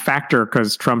non-factor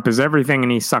because Trump is everything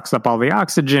and he sucks up all the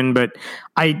oxygen. But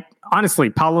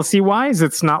honestly, policy-wise,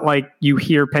 it's not like you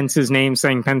hear Pence's name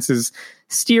saying Pence is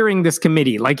steering this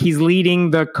committee, like he's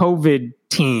leading the COVID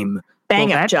team.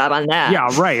 Bang up job on that. Yeah,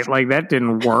 right. Like, that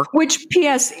didn't work. Which,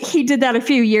 P.S., he did that a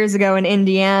few years ago in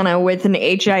Indiana with an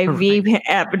HIV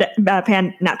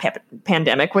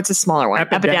pandemic. What's a smaller one?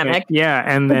 Epidemic. Yeah,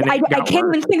 and then I can't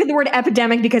even think of the word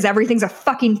epidemic because everything's a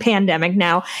fucking pandemic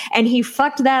now. And he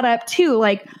fucked that up too.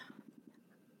 Like,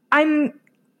 I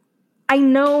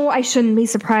know I shouldn't be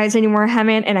surprised anymore,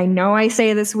 Hemant, and I know I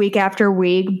say this week after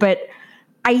week, but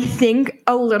I think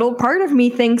a little part of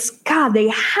me thinks, God, they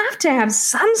have to have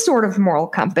some sort of moral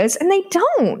compass, and they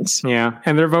don't. Yeah,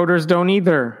 and their voters don't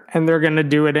either, and they're going to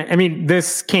do it. I mean,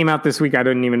 this came out this week. I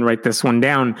didn't even write this one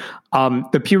down.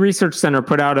 The Pew Research Center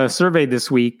put out a survey this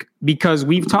week because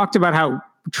we've talked about how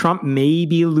Trump may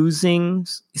be losing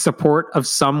support of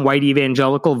some white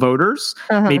evangelical voters,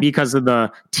 maybe because of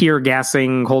the tear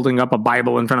gassing, holding up a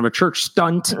Bible in front of a church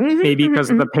stunt, maybe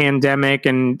because of the pandemic,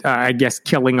 and I guess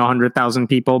killing 100,000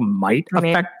 people might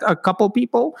affect a couple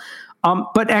people.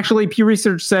 But actually, Pew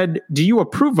Research said, do you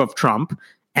approve of Trump?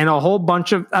 And a whole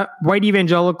bunch of white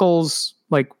evangelicals,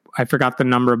 like, I forgot the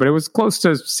number, but it was close to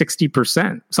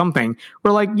 60%, something.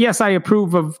 We're like, yes, I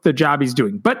approve of the job he's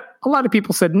doing. But a lot of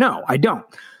people said, no, I don't.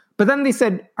 But then they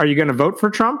said, are you going to vote for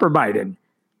Trump or Biden?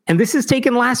 And this is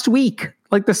taken last week.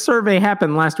 Like, the survey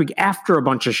happened last week after a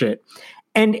bunch of shit.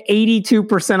 And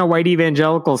 82% of white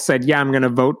evangelicals said, yeah, I'm going to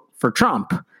vote for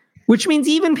Trump, which means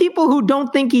even people who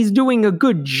don't think he's doing a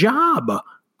good job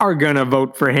are going to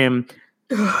vote for him.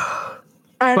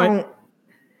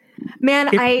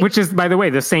 Which is, by the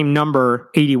way, the same number,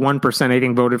 81%, I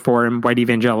think, voted for him, white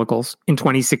evangelicals, in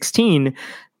 2016.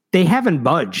 They haven't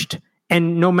budged.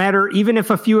 And no matter, even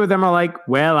if a few of them are like,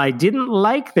 well, I didn't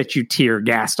like that you tear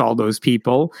gassed all those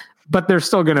people, but they're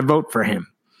still going to vote for him.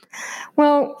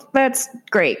 Well, that's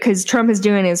great, because Trump is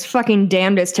doing his fucking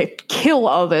damnedest to kill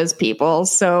all those people.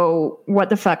 So what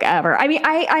the fuck ever. I mean,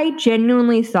 I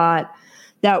genuinely thought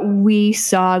that we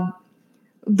saw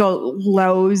the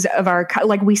lows of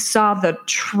we saw the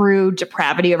true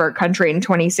depravity of our country in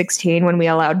 2016 when we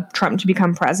allowed Trump to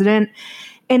become president.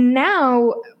 And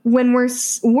now when we're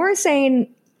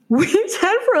saying, we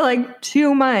said for like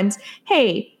 2 months,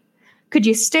 hey, could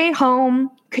you stay home?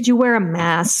 Could you wear a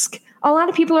mask? A lot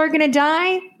of people are going to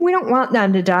die. We don't want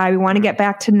them to die. We want to get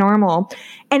back to normal.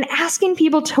 And asking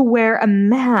people to wear a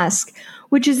mask,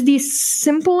 which is the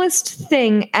simplest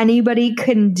thing anybody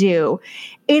can do,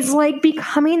 is like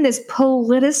becoming this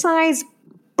politicized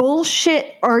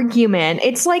bullshit argument.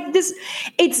 It's like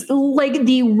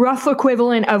the rough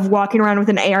equivalent of walking around with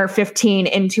an AR-15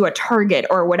 into a Target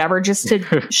or whatever, just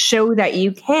to show that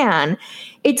you can.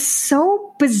 It's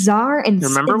so bizarre and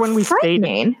remember when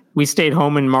we stayed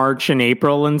home in March and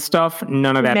April and stuff?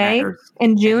 None of that matters.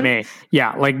 In June? May.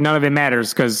 Yeah, like none of it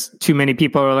matters because too many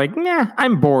people are like, nah,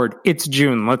 I'm bored. It's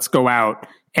June. Let's go out.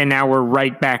 And now we're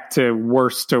right back to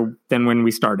worse than when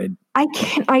we started.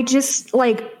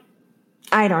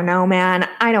 I don't know, man.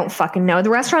 I don't fucking know. The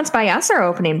restaurants by us are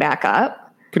opening back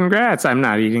up. Congrats. I'm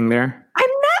not eating there. I'm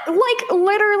not,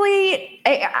 literally,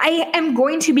 I am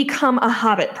going to become a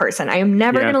Hobbit person. I am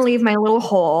never going to leave my little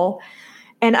hole,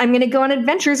 and I'm going to go on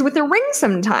adventures with a ring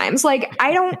sometimes. Like,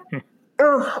 I don't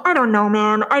know,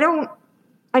 man.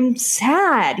 I'm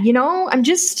sad,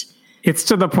 It's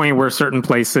to the point where certain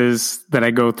places that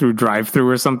I go through drive-through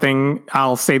or something,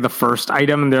 I'll say the first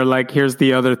item and they're like, here's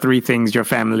the other 3 things your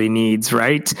family needs,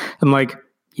 right? I'm like,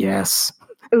 yes.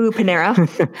 Ooh, Panera.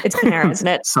 It's Panera, isn't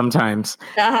it? Sometimes.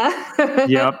 Uh-huh.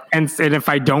 Yep. And if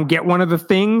I don't get one of the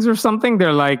things or something,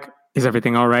 they're like, is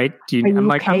everything all right? I'm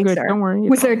like, I'm good. Sir? Don't worry.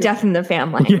 Was there death in the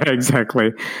family? Yeah,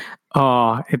 exactly.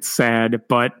 Oh, it's sad,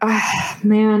 but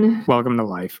man, welcome to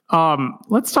life.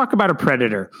 Let's talk about a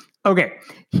predator. Okay,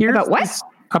 here's about what?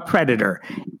 A predator.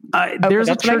 There's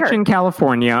a church in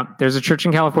California. There's a church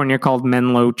in California called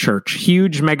Menlo Church.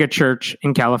 Huge mega church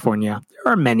in California.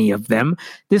 There are many of them.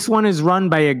 This one is run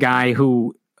by a guy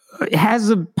who has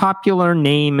a popular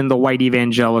name in the white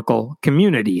evangelical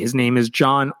community. His name is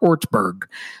John Ortberg.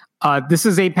 This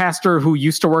is a pastor who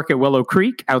used to work at Willow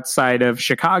Creek outside of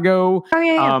Chicago,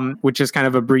 which is kind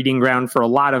of a breeding ground for a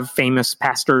lot of famous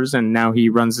pastors, and now he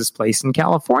runs this place in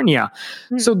California.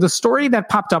 So the story that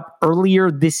popped up earlier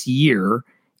this year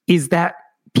is that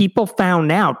people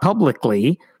found out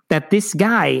publicly that this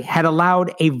guy had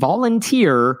allowed a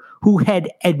volunteer who had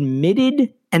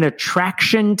admitted an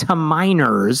attraction to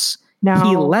minors. No.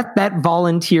 He let that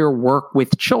volunteer work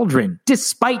with children,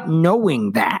 despite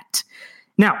knowing that.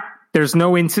 Now, there's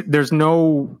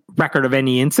no record of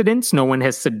any incidents. No one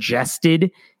has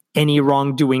suggested any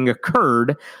wrongdoing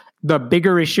occurred. The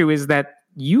bigger issue is that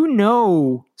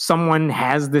someone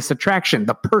has this attraction.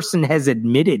 The person has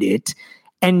admitted it.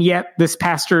 And yet this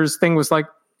pastor's thing was like,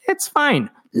 it's fine.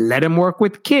 Let him work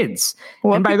with kids.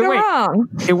 And by the way,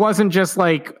 it wasn't just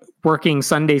like working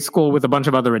Sunday school with a bunch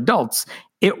of other adults.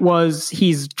 It was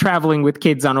he's traveling with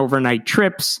kids on overnight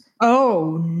trips.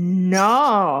 Oh,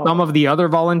 no. Some of the other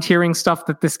volunteering stuff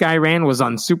that this guy ran was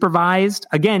unsupervised.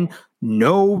 Again,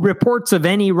 no reports of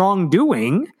any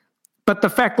wrongdoing. But the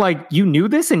fact, you knew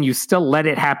this and you still let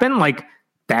it happen,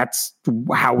 that's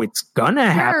how it's gonna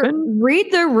happen.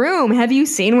 Read the room. Have you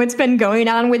seen what's been going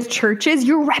on with churches?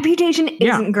 Your reputation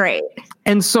isn't great.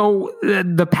 And so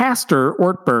the pastor,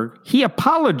 Ortberg, he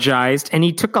apologized and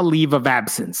he took a leave of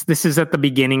absence. This is at the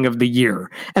beginning of the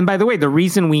year. And by the way, the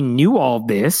reason we knew all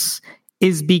this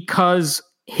is because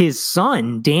his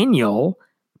son, Daniel,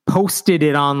 posted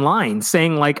it online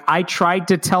saying, I tried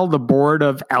to tell the board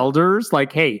of elders,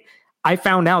 hey, I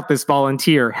found out this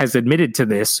volunteer has admitted to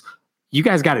this. You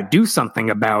guys got to do something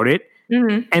about it.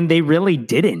 Mm-hmm. And they really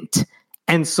didn't.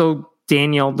 And so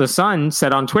Daniel, the son,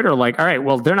 said on Twitter, all right,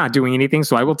 well, they're not doing anything,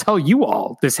 so I will tell you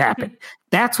all this happened.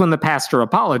 That's when the pastor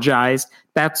apologized.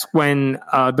 That's when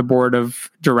the board of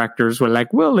directors were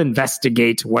like, we'll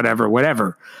investigate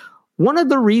whatever. One of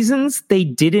the reasons they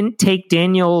didn't take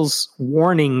Daniel's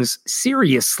warnings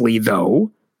seriously,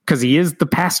 though, because he is the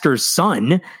pastor's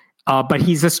son, but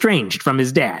he's estranged from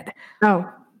his dad. Oh.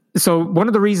 So one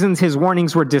of the reasons his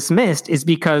warnings were dismissed is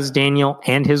because Daniel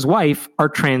and his wife are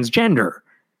transgender.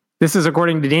 This is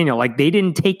according to Daniel. They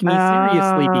didn't take me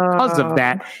seriously because of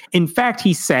that. In fact,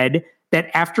 he said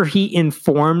that after he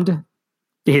informed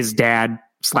his dad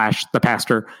 / the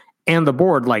pastor and the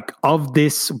board, of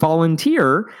this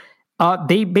volunteer,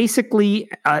 they basically,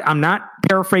 I'm not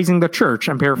paraphrasing the church,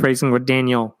 I'm paraphrasing what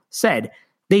Daniel said.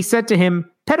 They said to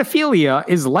him, pedophilia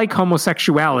is like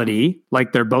homosexuality,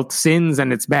 they're both sins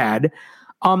and it's bad,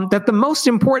 that the most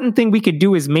important thing we could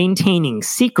do is maintaining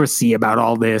secrecy about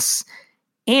all this,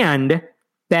 and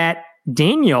that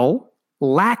Daniel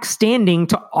lack standing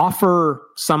to offer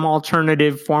some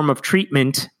alternative form of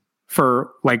treatment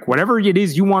for like whatever it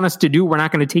is you want us to do. We're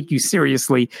not going to take you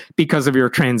seriously because of your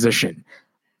transition.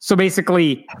 So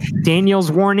basically,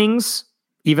 Daniel's warnings,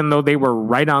 even though they were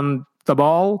right on the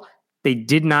ball, they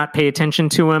did not pay attention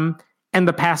to him. And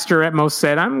the pastor at most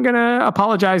said, I'm going to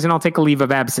apologize and I'll take a leave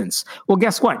of absence. Well,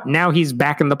 guess what? Now he's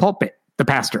back in the pulpit, the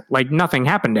pastor. Like nothing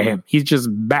happened to him. He's just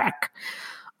back.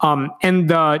 And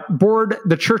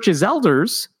the church's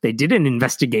elders, they did an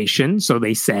investigation. So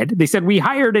they said, we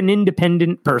hired an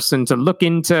independent person to look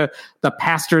into the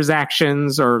pastor's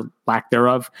actions or lack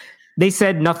thereof. They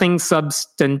said nothing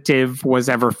substantive was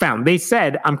ever found. They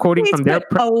said, I'm quoting from their...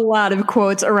 a lot of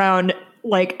quotes around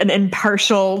like an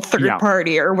impartial third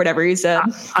party or whatever he said.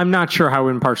 I'm not sure how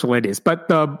impartial it is, but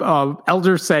the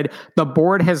elders said the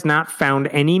board has not found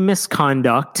any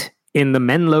misconduct in the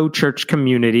Menlo church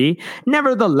community.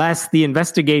 Nevertheless, the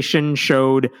investigation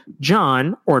showed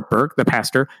John Ortberg, the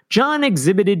pastor, John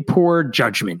exhibited poor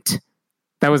judgment.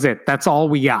 That was it. That's all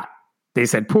we got. They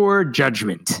said poor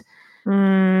judgment.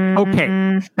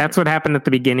 Okay, that's what happened at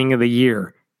the beginning of the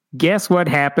year. Guess what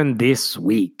happened this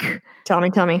week? Tell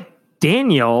me.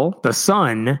 Daniel, the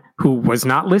son, who was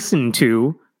not listened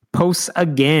to, posts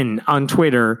again on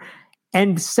Twitter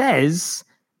and says,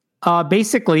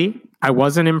 basically, I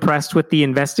wasn't impressed with the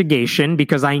investigation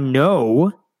because I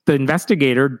know the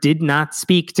investigator did not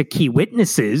speak to key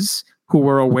witnesses who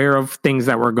were aware of things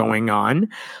that were going on.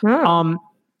 Oh.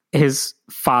 His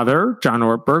father, John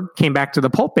Ortberg, came back to the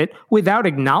pulpit without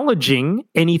acknowledging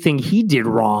anything he did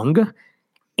wrong.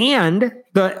 And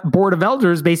the board of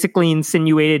elders basically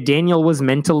insinuated Daniel was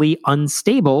mentally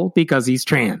unstable because he's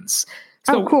trans.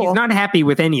 So cool. He's not happy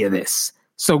with any of this.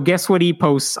 So guess what he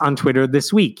posts on Twitter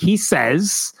this week? He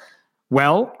says,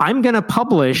 well, I'm going to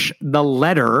publish the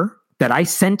letter that I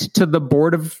sent to the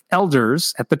board of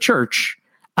elders at the church.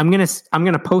 I'm going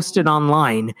to post it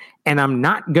online, and I'm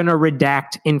not going to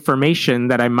redact information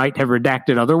that I might have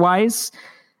redacted otherwise.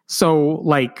 So,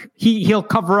 like, he'll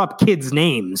cover up kids'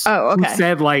 names. Oh, okay. Who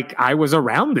said, like, I was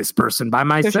around this person by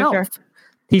myself. Sure.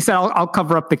 He said, I'll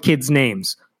cover up the kids'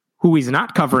 names. Who he's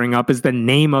not covering up is the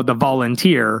name of the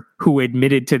volunteer who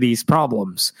admitted to these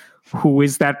problems. Who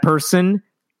is that person?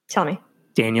 Tell me.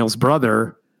 Daniel's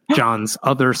brother, John's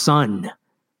other son.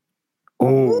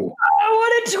 Oh,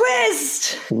 what a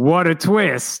twist! What a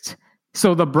twist.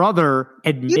 So the brother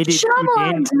admitted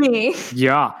to Daniel.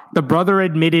 Yeah, the brother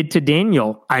admitted to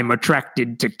Daniel, I'm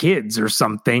attracted to kids or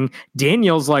something.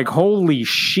 Daniel's like, holy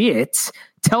shit.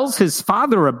 Tells his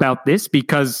father about this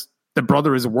because the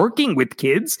brother is working with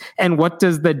kids. And what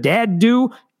does the dad do?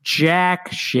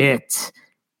 Jack shit.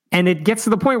 And it gets to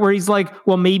the point where he's like,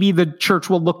 well, maybe the church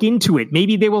will look into it.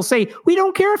 Maybe they will say, we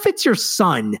don't care if it's your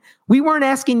son. We weren't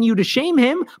asking you to shame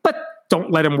him, but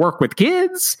don't let him work with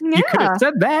kids. Yeah. You could have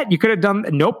said that. You could have done,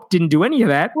 nope, didn't do any of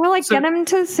that. Or like get him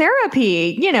to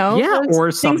therapy,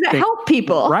 or something. Things that help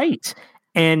people. Right.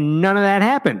 And none of that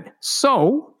happened.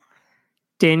 So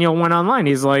Daniel went online.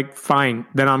 He's like, fine,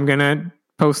 then I'm going to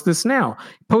post this now.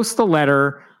 Post the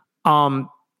letter.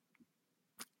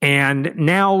 And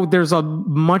now there's a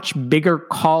much bigger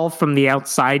call from the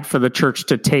outside for the church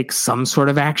to take some sort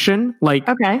of action. Like,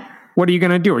 okay. What are you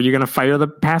going to do? Are you going to fire the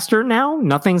pastor now?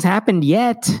 Nothing's happened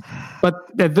yet. But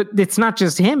it's not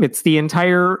just him. It's the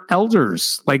entire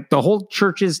elders. Like the whole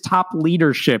church's top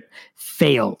leadership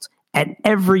failed at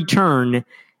every turn.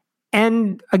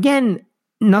 And again,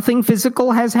 nothing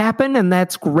physical has happened, and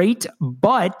that's great.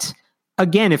 But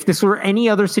again, if this were any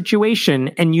other situation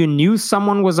and you knew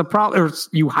someone was a problem, or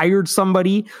you hired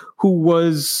somebody who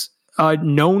was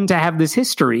known to have this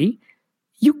history,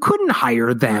 you couldn't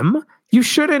hire them. You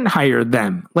shouldn't hire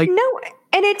them. Like, no,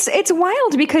 and it's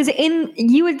wild because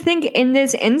you would think in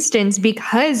this instance,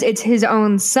 because it's his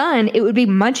own son, it would be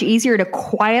much easier to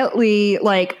quietly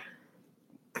like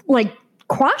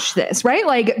quash this, right?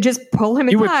 Like just pull him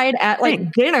aside at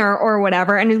like dinner or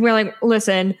whatever, and we're like,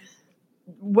 listen,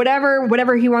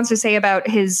 whatever he wants to say about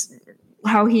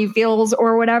how he feels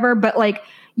or whatever, but like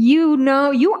you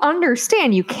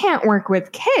understand you can't work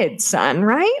with kids, son,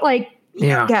 right? Like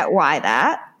you get why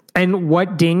that. And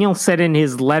what Daniel said in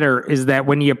his letter is that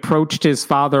when he approached his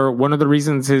father, one of the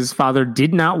reasons his father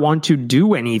did not want to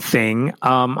do anything,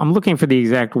 I'm looking for the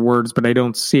exact words, but I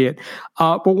don't see it.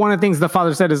 But one of the things the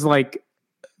father said is like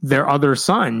their other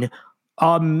son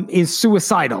is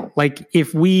suicidal. Like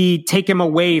if we take him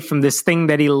away from this thing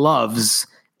that he loves,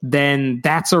 then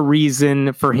that's a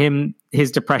reason for his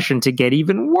depression to get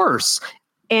even worse.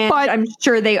 And But I'm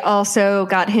sure they also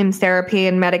got him therapy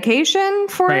and medication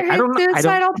for his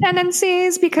suicidal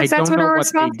tendencies, because that's what a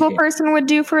responsible person would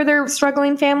do for their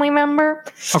struggling family member.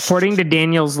 According to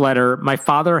Daniel's letter, my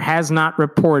father has not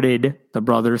reported the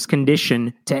brother's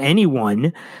condition to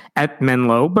anyone at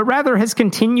Menlo, but rather has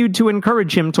continued to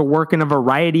encourage him to work in a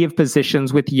variety of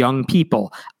positions with young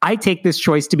people. I take this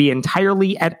choice to be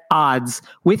entirely at odds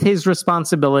with his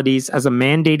responsibilities as a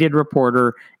mandated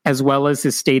reporter, as well as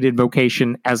his stated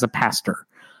vocation as a pastor.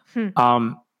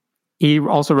 He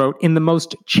also wrote, in the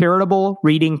most charitable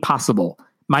reading possible,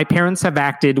 my parents have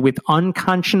acted with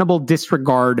unconscionable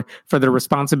disregard for their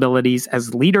responsibilities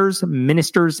as leaders,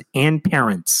 ministers, and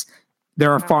parents.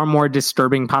 There are far more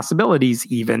disturbing possibilities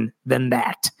even than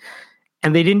that.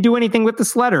 And they didn't do anything with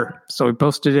this letter, so we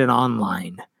posted it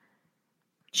online.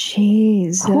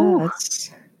 Jesus.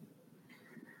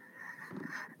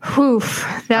 Oof,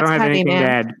 that's I don't have heavy, anything man. to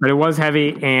add, but it was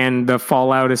heavy, and the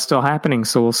fallout is still happening,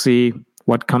 so we'll see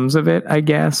what comes of it, I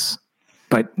guess.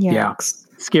 But yeah,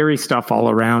 scary stuff all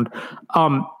around.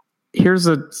 Here's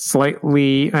a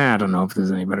slightly, I don't know if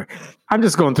there's any better. I'm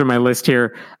just going through my list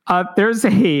here. There's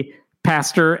a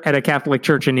pastor at a Catholic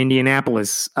church in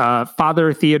Indianapolis,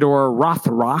 Father Theodore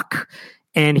Rothrock,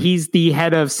 and he's the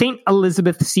head of St.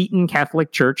 Elizabeth Seton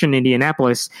Catholic Church in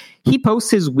Indianapolis. He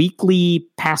posts his weekly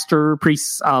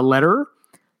pastor-priest letter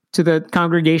to the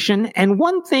congregation, and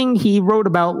one thing he wrote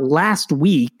about last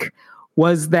week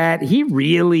was that he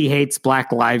really hates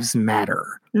Black Lives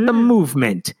Matter, the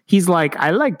movement. He's like, I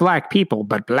like black people,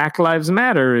 but Black Lives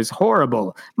Matter is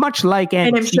horrible, much like Antifa.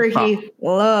 And I'm sure he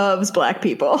loves black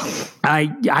people. I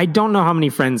don't know how many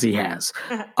friends he has.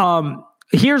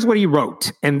 Here's what he wrote,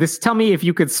 and tell me if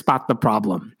you could spot the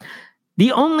problem.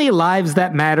 The only lives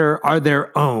that matter are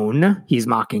their own, he's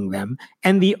mocking them,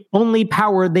 and the only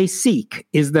power they seek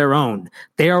is their own.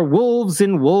 They are wolves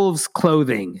in wolves'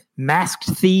 clothing, masked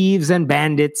thieves and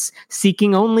bandits,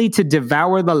 seeking only to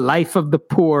devour the life of the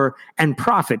poor and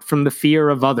profit from the fear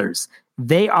of others.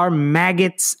 They are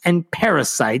maggots and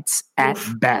parasites at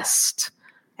best.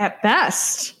 At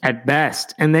best. At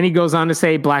best. And then he goes on to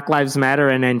say Black Lives Matter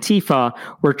and Antifa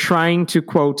were trying to,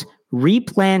 quote,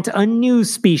 replant a new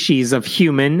species of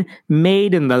human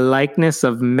made in the likeness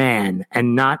of man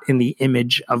and not in the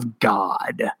image of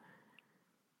God.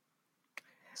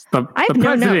 I have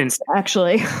no notes,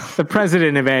 actually. The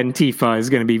president of Antifa is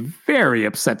going to be very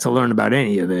upset to learn about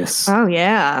any of this. Oh,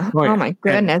 yeah. Oh my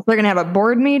goodness. They're going to have a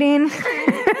board meeting.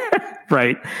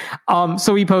 Right.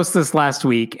 So he posted this last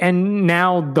week, and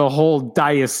now the whole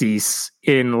diocese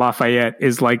in Lafayette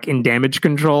is like in damage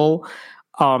control.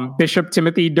 Bishop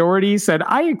Timothy Doherty said,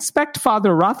 I expect Father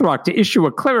Rothrock to issue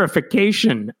a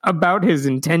clarification about his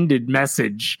intended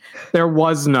message. There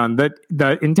was none.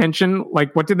 The intention,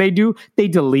 like, what did they do? They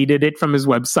deleted it from his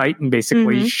website and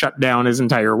basically shut down his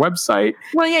entire website.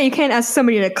 Well, yeah, you can't ask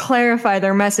somebody to clarify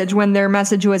their message when their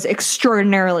message was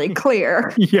extraordinarily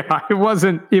clear. Yeah, it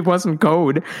wasn't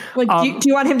code. Like, do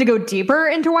you want him to go deeper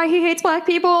into why he hates black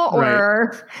people?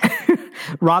 Or right.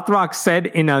 Rothrock said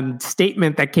in a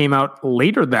statement that came out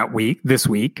later this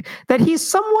week, that he's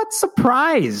somewhat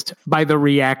surprised by the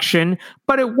reaction,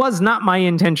 but it was not my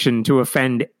intention to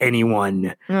offend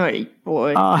anyone. Oh,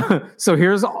 boy. So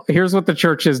here's what the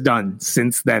church has done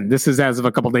since then. This is as of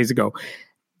a couple days ago.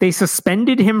 They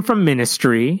suspended him from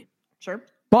ministry. Sure.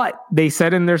 But they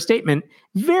said in their statement,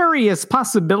 various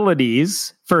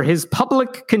possibilities for his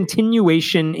public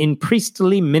continuation in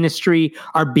priestly ministry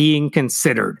are being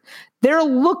considered. They're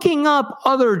looking up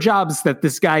other jobs that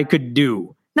this guy could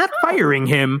do. Not firing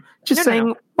him, just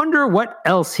saying, wonder what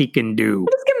else he can do.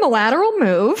 Let's give him a lateral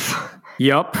move.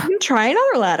 Yup. Try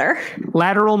another ladder.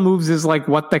 Lateral moves is like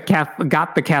what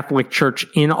got the Catholic Church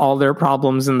in all their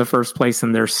problems in the first place,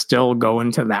 and they're still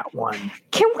going to that one.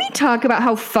 Can we talk about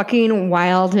how fucking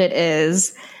wild it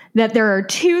is that there are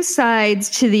two sides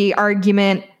to the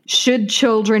argument, should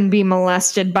children be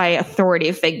molested by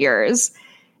authority figures?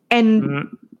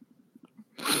 And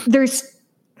there's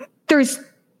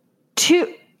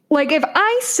two, like, if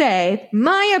I say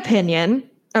my opinion,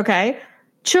 okay,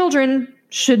 children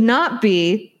should not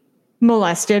be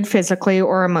molested physically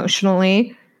or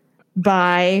emotionally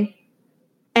by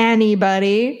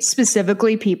anybody,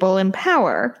 specifically people in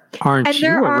power. Aren't you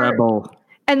a rebel?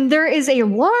 And there is a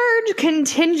large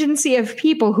contingency of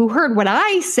people who heard what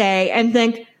I say and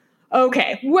think,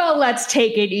 okay, well, let's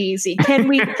take it easy. Can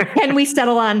we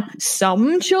settle on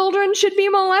some children should be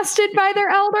molested by their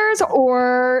elders?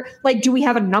 Or, like, do we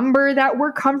have a number that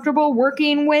we're comfortable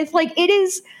working with? Like, it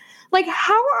is, like,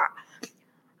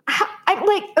 I'm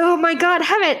like, oh my God,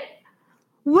 Hemet,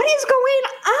 what is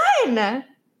going on?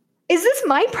 Is this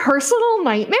my personal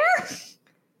nightmare?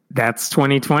 That's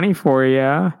 2020 for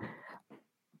you.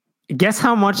 Guess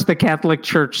how much the Catholic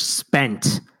Church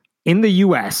spent in the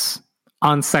U.S.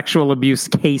 on sexual abuse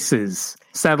cases,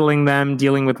 settling them,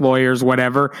 dealing with lawyers,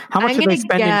 whatever. How much did they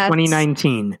spend in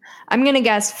 2019? I'm going to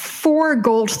guess 4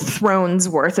 gold thrones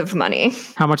worth of money.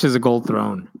 How much is a gold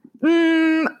throne?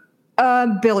 $1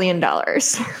 billion.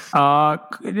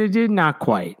 Not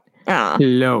quite.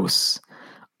 Close.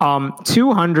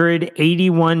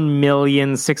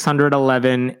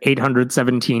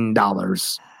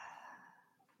 $281,611,817.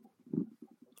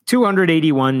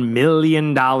 $281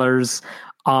 million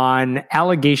on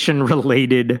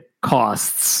allegation-related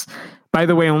costs. By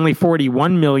the way, only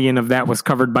 41 million of that was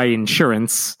covered by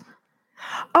insurance.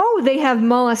 Oh, they have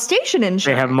molestation insurance.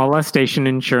 They have molestation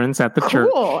insurance at the church.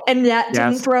 Cool. And that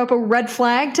didn't throw up a red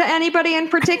flag to anybody in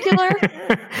particular?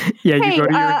 Yeah, you go to your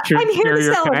insurance I'm here to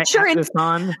sell insurance.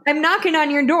 On? I'm knocking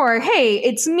on your door. Hey,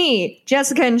 it's me,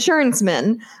 Jessica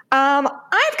Insuranceman.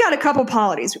 I've got a couple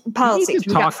policies. You need to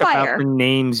talk about the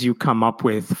names you come up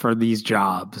with for these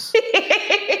jobs.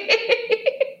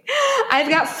 I've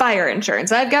got fire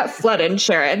insurance. I've got flood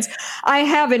insurance. I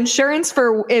have insurance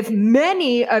for if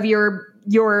many of your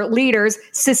leaders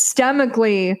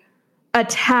systemically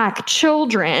attack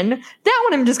children. That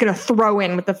one I'm just going to throw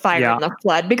in with the fire and the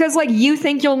flood because you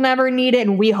think you'll never need it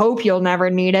and we hope you'll never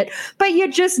need it, but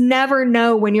you just never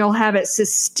know when you'll have a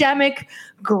systemic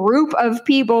group of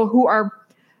people who are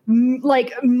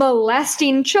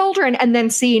molesting children and then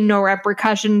seeing no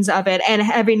repercussions of it and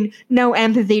having no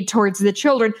empathy towards the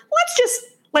children.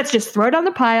 Let's just throw it on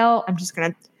the pile. I'm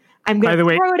going to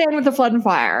throw it in with the flood and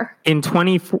fire. In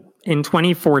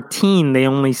 2014, they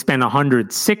only spent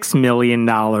 $106 million.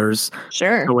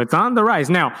 Sure. So it's on the rise.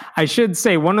 Now, I should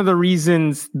say one of the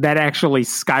reasons that actually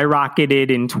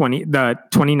skyrocketed in the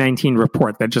 2019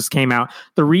 report that just came out,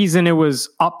 the reason it was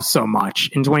up so much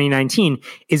in 2019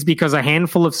 is because a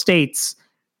handful of states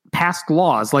passed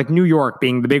laws, like New York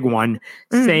being the big one,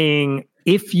 saying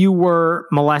if you were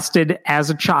molested as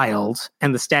a child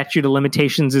and the statute of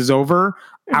limitations is over,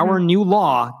 our new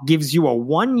law gives you a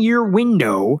 1-year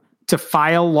window to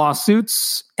file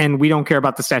lawsuits, and we don't care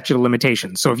about the statute of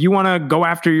limitations. So if you want to go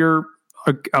after your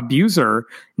abuser,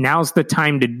 now's the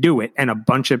time to do it. And a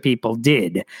bunch of people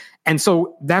did. And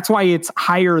so that's why it's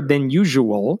higher than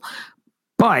usual.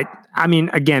 But I mean,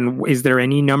 again, is there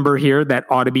any number here that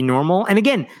ought to be normal? And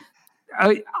again,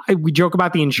 we joke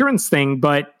about the insurance thing,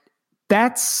 but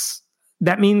that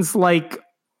means what,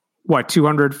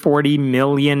 $240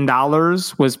 million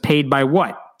was paid by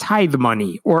what? Tithe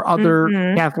money or other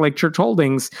Catholic Church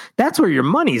holdings. That's where your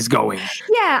money's going.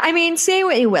 Yeah, I mean, say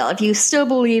what you will. If you still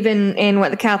believe in what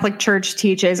the Catholic Church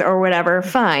teaches or whatever,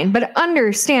 fine. But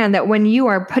understand that when you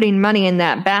are putting money in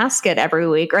that basket every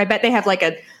week, or I bet they have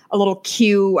a little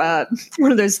Q,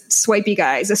 one of those swipey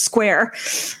guys, a square.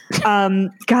 God,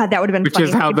 that would have been Which funny.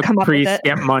 Which is how the priests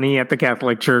get money at the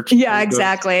Catholic Church. Yeah,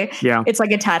 exactly. Yeah. It's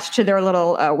attached to their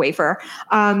little wafer.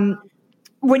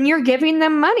 When you're giving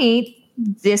them money,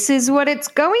 this is what it's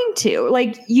going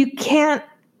to. You can't,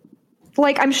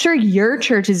 I'm sure your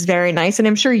church is very nice and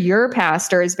I'm sure your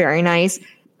pastor is very nice.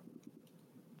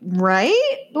 Right?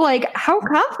 How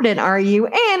confident are you?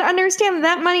 And understand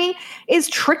that money is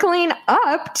trickling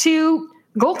up to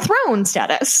gold throne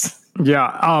status.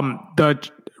 Yeah. The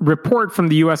report from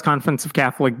the U.S. Conference of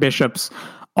Catholic Bishops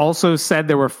also said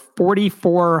there were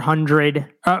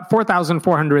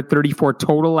 4,434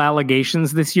 total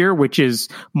allegations this year, which is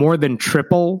more than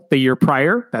triple the year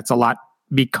prior. That's a lot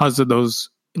because of those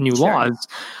new laws.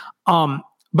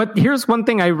 But here's one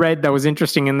thing I read that was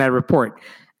interesting in that report.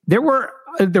 There were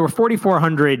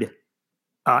 4,400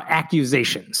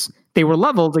 accusations. They were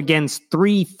leveled against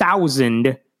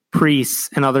 3,000 priests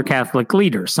and other Catholic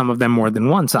leaders, some of them more than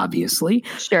once, obviously.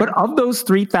 Sure. But of those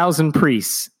 3,000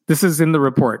 priests, this is in the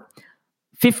report,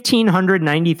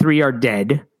 1,593 are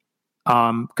dead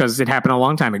because it happened a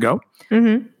long time ago.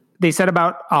 Mm-hmm. They said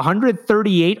about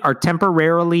 138 are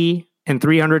temporarily and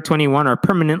 321 are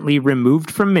permanently removed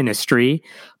from ministry.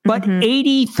 But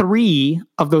 83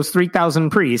 of those 3,000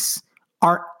 priests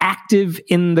are active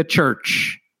in the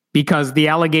church because the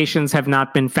allegations have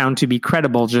not been found to be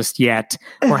credible just yet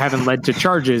or haven't led to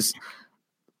charges.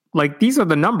 These are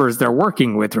the numbers they're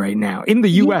working with right now in the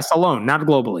U.S. alone, not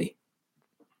globally.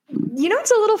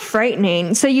 It's a little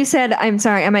frightening. So you said, I'm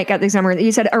sorry, I might get this number.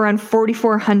 You said around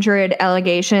 4,400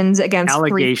 allegations against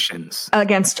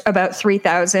about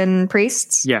 3,000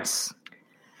 priests. Yes.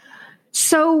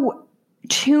 So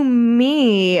to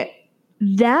me,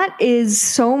 that is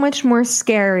so much more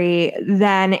scary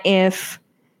than if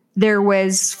there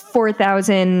was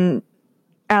 4,000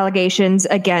 allegations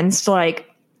against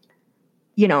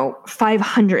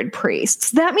 500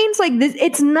 priests. That means like this,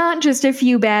 it's not just a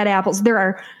few bad apples. There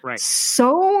are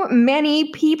so many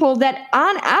people that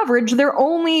on average, they're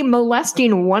only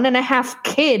molesting 1.5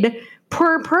 kid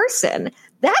per person.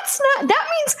 That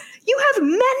means you have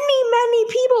many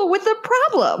people with a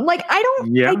problem. Like,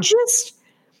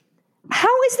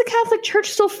 how is the Catholic Church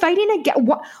still fighting again?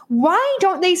 Why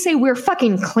don't they say we're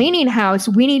fucking cleaning house?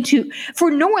 We need to, for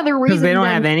no other reason. Because they don't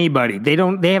have anybody.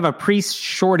 They have a priest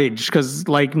shortage because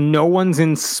like no one's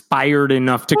inspired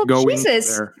enough to go in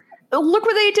there. Look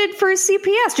what they did for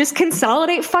CPS. Just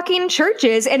consolidate fucking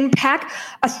churches and pack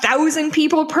 1,000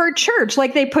 people per church.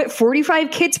 Like they put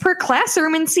 45 kids per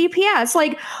classroom in CPS.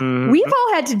 Like we've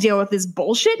all had to deal with this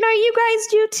bullshit. Now you guys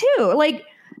do too. Like,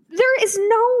 there is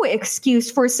no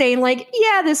excuse for saying, like,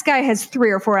 yeah, this guy has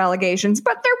 3 or 4 allegations,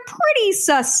 but they're pretty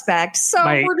suspect. So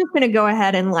we're just going to go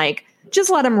ahead and, like, just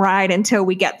let him ride until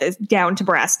we get this down to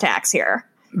brass tacks here.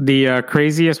 The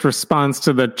craziest response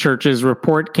to the church's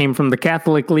report came from the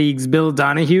Catholic League's Bill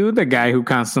Donahue, the guy who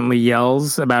constantly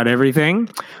yells about everything,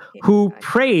 who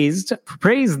praised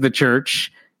the church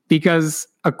because,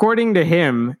 according to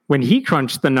him, when he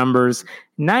crunched the numbers,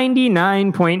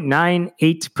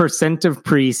 99.98% of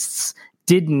priests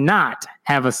did not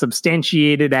have a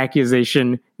substantiated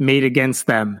accusation made against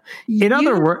them. In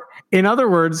other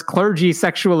words, clergy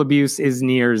sexual abuse is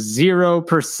near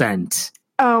 0%.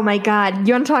 Oh my God.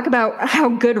 You want to talk about how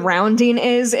good rounding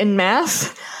is in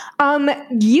math?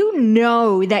 You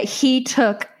know that he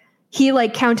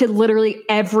counted literally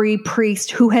every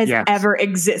priest who has ever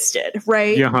existed,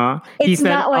 right? He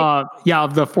said,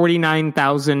 of the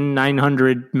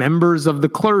 49,900 members of the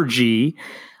clergy,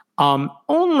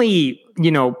 only,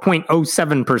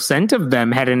 0.07% of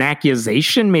them had an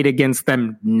accusation made against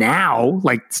them now,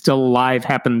 like still alive,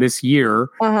 happened this year.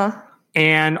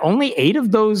 And only 8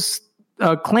 of those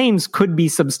claims could be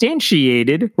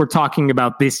substantiated. We're talking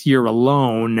about this year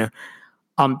alone.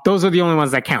 Those are the only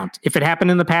ones that count. If it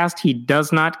happened in the past, he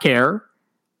does not care.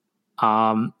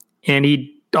 And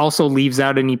he also leaves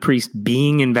out any priest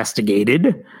being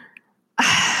investigated.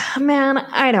 Man,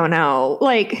 I don't know.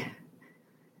 Like,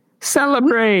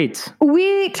 celebrate.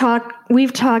 We've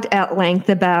talked at length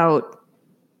about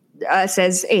us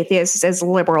as atheists, as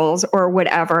liberals, or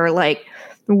whatever, like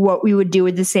what we would do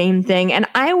with the same thing. And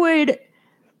I would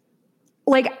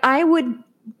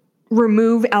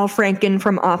remove Al Franken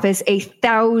from office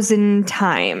 1,000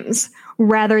 times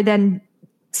rather than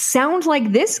sound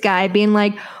like this guy being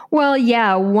like, well,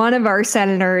 yeah, one of our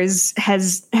senators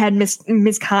has had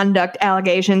misconduct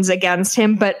allegations against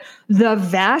him, but the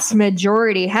vast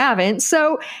majority haven't.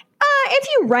 So if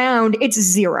you round, it's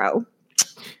 0.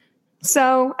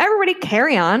 So everybody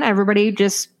carry on. Everybody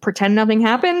just pretend nothing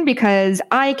happened because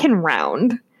I can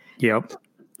round. Yep.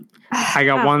 I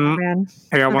got one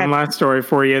last story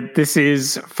for you. This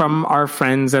is from our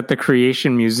friends at the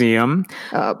Creation Museum.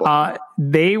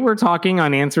 They were talking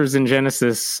on Answers in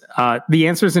Genesis. The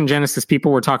Answers in Genesis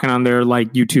people were talking on their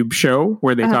like YouTube show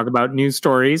where they talk about news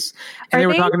stories. And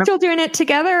are they still doing it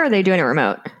together or are they doing it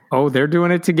remote? Oh, they're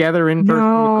doing it together in person with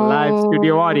a live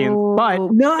studio audience. But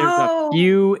there's a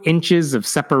few inches of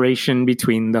separation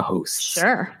between the hosts.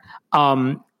 Sure.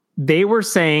 They were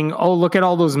saying, oh, look at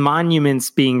all those monuments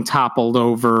being toppled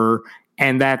over,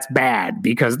 and that's bad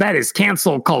because that is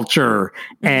cancel culture.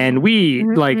 And we,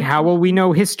 how will we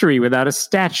know history without a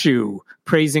statue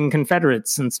praising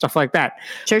Confederates and stuff like that?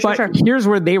 Sure. Here's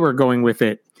where they were going with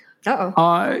it.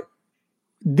 If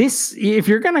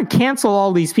you're going to cancel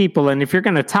all these people and if you're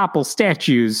going to topple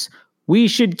statues, we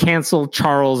should cancel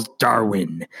Charles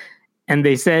Darwin. And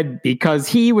they said, because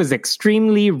he was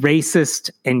extremely racist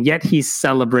and yet he's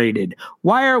celebrated.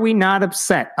 Why are we not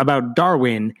upset about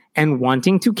Darwin and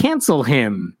wanting to cancel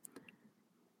him?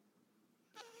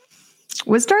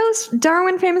 Was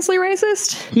Darwin famously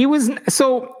racist? He was.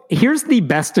 So here's the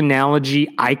best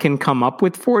analogy I can come up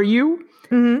with for you.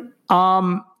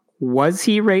 Was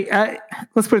he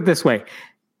let's put it this way.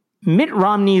 Mitt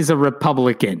Romney is a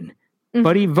Republican.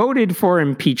 But he voted for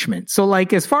impeachment. So,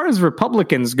 like, as far as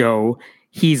Republicans go,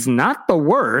 he's not the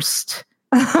worst,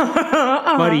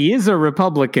 but he is a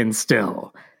Republican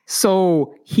still.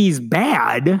 So he's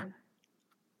bad,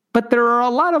 but there are a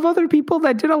lot of other people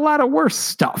that did a lot of worse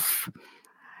stuff.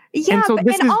 Yeah, and so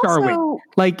this is Darwin.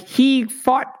 Like, he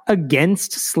fought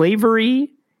against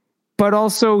slavery, but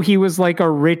also he was like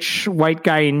a rich white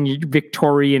guy in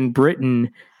Victorian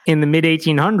Britain in the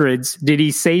mid-1800s. Did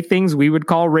he say things we would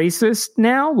call racist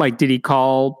now? Like, did he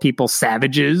call people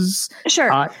savages?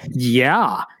 Sure.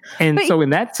 Yeah. And so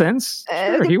in that sense,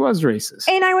 sure, he was racist.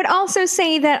 And I would also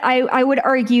say that I would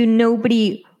argue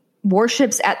nobody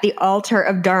worships at the altar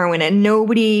of Darwin, and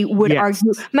nobody would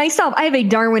argue. Myself, I have a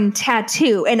Darwin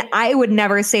tattoo, and I would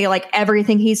never say like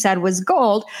everything he said was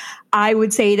gold. I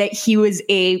would say that he was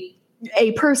a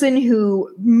person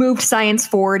who moved science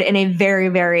forward in a very,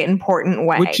 very important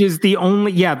way. Which is the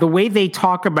way they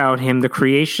talk about him, the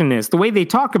creationist, the way they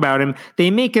talk about him, they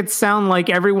make it sound like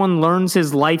everyone learns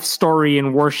his life story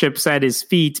and worships at his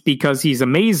feet because he's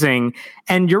amazing.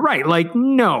 And you're right. Like,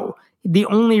 no, the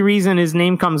only reason his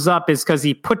name comes up is because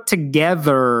he put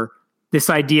together this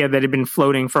idea that had been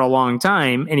floating for a long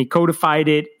time, and he codified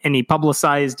it and he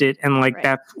publicized it. And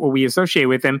that's what we associate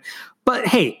with him. But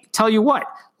hey, tell you what,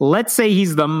 let's say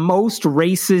he's the most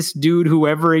racist dude who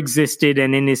ever existed,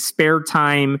 and in his spare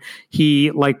time,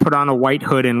 he put on a white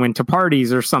hood and went to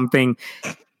parties or something.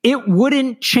 It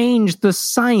wouldn't change the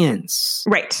science.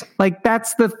 Right.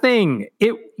 That's the thing.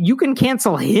 You can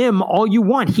cancel him all you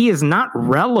want. He is not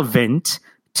relevant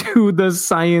to the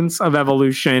science of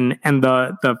evolution and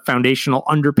the foundational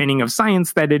underpinning of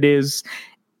science that it is.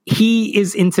 He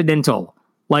is incidental.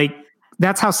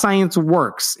 That's how science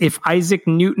works. If Isaac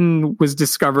Newton was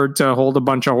discovered to hold a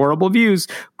bunch of horrible views,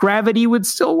 gravity would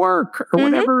still work, or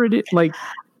whatever it is.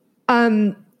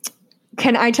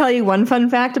 Can I tell you one fun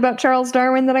fact about Charles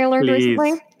Darwin that I learned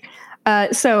recently?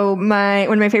 So one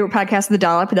of my favorite podcasts, The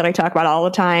Dollop, that I talk about all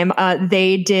the time,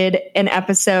 they did an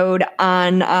episode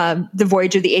on the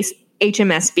voyage of the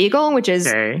HMS Beagle, which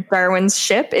is Darwin's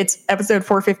ship. It's episode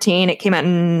 415. It came out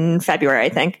in February, I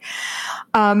think.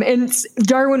 And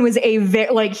Darwin was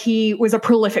he was a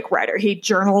prolific writer. He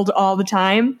journaled all the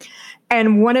time.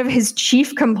 And one of his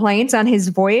chief complaints on his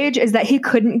voyage is that he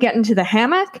couldn't get into the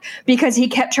hammock because he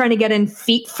kept trying to get in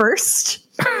feet first.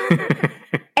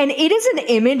 And it is an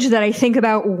image that I think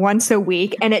about once a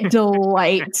week, and it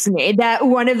delights me that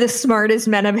one of the smartest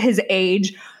men of his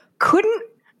age couldn't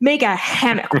make a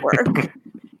hammock work.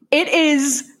 It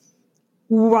is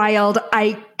wild.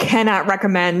 I cannot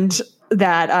recommend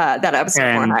that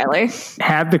episode more highly.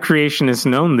 Had the creationists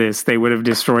known this, they would have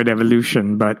destroyed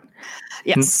evolution, but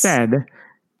instead,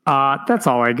 that's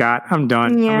all I got. I'm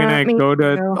done. Yeah, I'm gonna go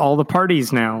to all the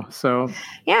parties now. So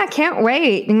yeah, can't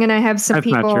wait. I'm gonna have some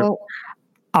people.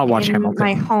 I'll watch Hamilton.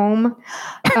 My home.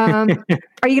 Are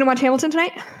you gonna watch Hamilton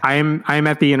tonight? I'm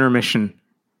at the intermission.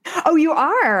 Oh, you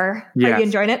are? Yes. Are you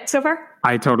enjoying it so far?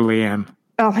 I totally am.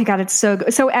 Oh my God, it's so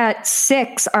good. So at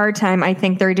 6 our time, I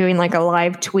think they're doing a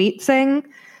live tweet thing,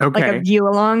 like a view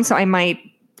along. So I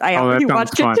already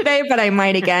watched it today, but I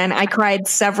might again. I cried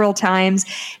several times.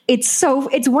 It's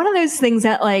one of those things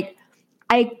that I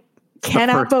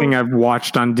cannot. The first thing I've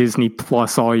watched on Disney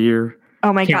Plus all year.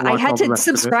 Oh my God. I had to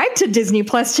subscribe to Disney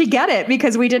Plus to get it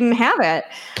because we didn't have it.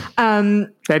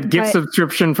 That gift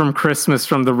subscription from Christmas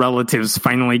from the relatives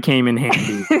finally came in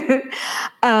handy.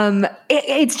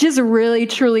 It's just really,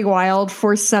 truly wild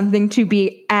for something to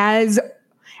be as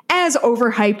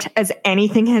overhyped as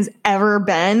anything has ever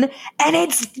been. And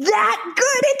it's that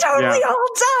good. It totally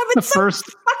holds up. It's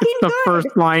the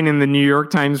first line in the New York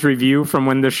Times review from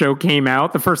when the show came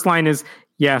out. The first line is,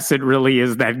 yes, it really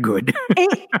is that good.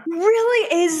 It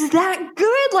really is that good.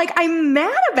 I'm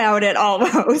mad about it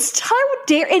almost. How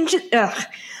dare, and just,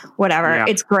 whatever. Yeah.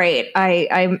 It's great.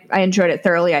 I enjoyed it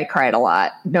thoroughly. I cried a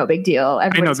lot. No big deal. I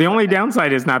know. The only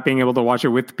downside is not being able to watch it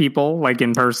with people,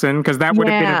 in person, because that would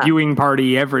have been a viewing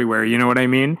party everywhere. You know what I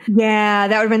mean? Yeah,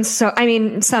 that would have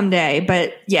been someday,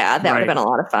 but yeah, that would have been a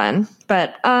lot of fun.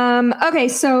 But, okay,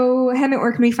 so Hemant,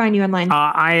 where can we find you online?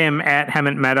 I am at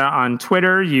Hemant Mehta on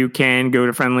Twitter. You can go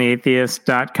to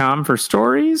friendlyatheist.com for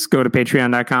stories. Go to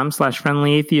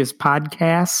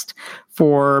patreon.com/friendlyatheistpodcast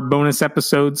for bonus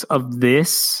episodes of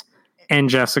this and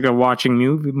Jessica watching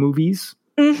movies.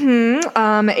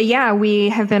 Yeah, we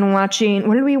have been watching.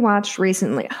 What did we watch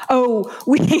recently? Oh,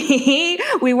 we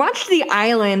watched The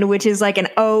Island, which is an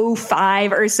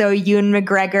 2005 or so Ewan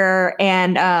McGregor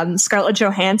and Scarlett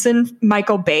Johansson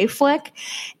Michael Bay flick.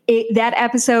 That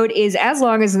episode is as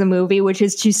long as the movie, which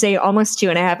is to say almost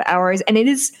 2.5 hours, and it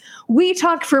is. We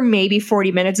talked for maybe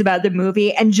 40 minutes about the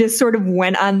movie and just sort of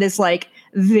went on this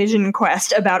vision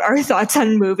quest about our thoughts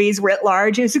on movies writ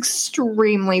large. It was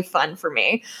extremely fun for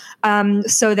me.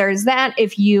 So there's that.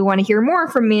 If you want to hear more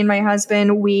from me and my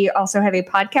husband, we also have a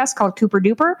podcast called Cooper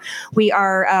Duper. We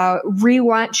are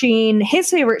rewatching his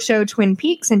favorite show, Twin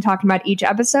Peaks, and talking about each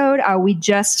episode. We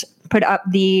just put up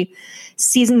the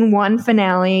season 1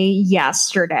 finale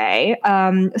yesterday.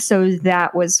 So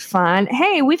that was fun.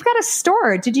 Hey, we've got a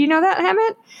store. Did you know that,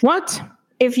 Hemant? What?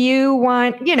 If you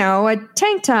want, a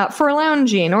tank top for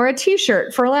lounging or a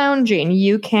t-shirt for lounging,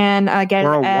 you can get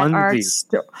it at our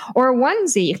store. Or a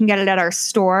onesie. You can get it at our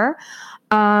store.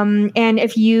 And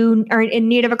if you are in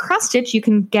need of a cross stitch, you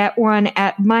can get one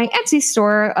at my Etsy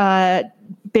store.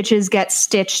 Bitches Get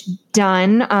Stitched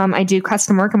Done. I do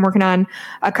custom work. I'm working on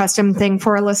a custom thing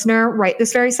for a listener right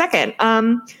this very second.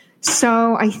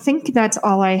 So I think that's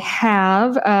all I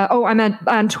have. I'm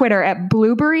on Twitter at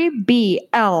Blueberry,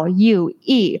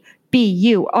 BLUEBURIE.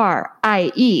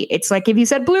 It's like if you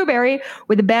said blueberry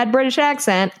with a bad British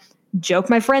accent, joke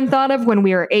my friend thought of when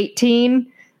we were 18.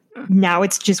 Now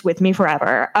it's just with me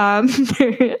forever.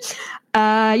 Yeah,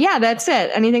 that's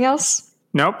it. Anything else?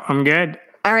 Nope, I'm good.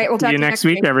 All right, we'll talk to you next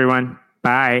week, everyone.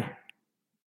 Bye.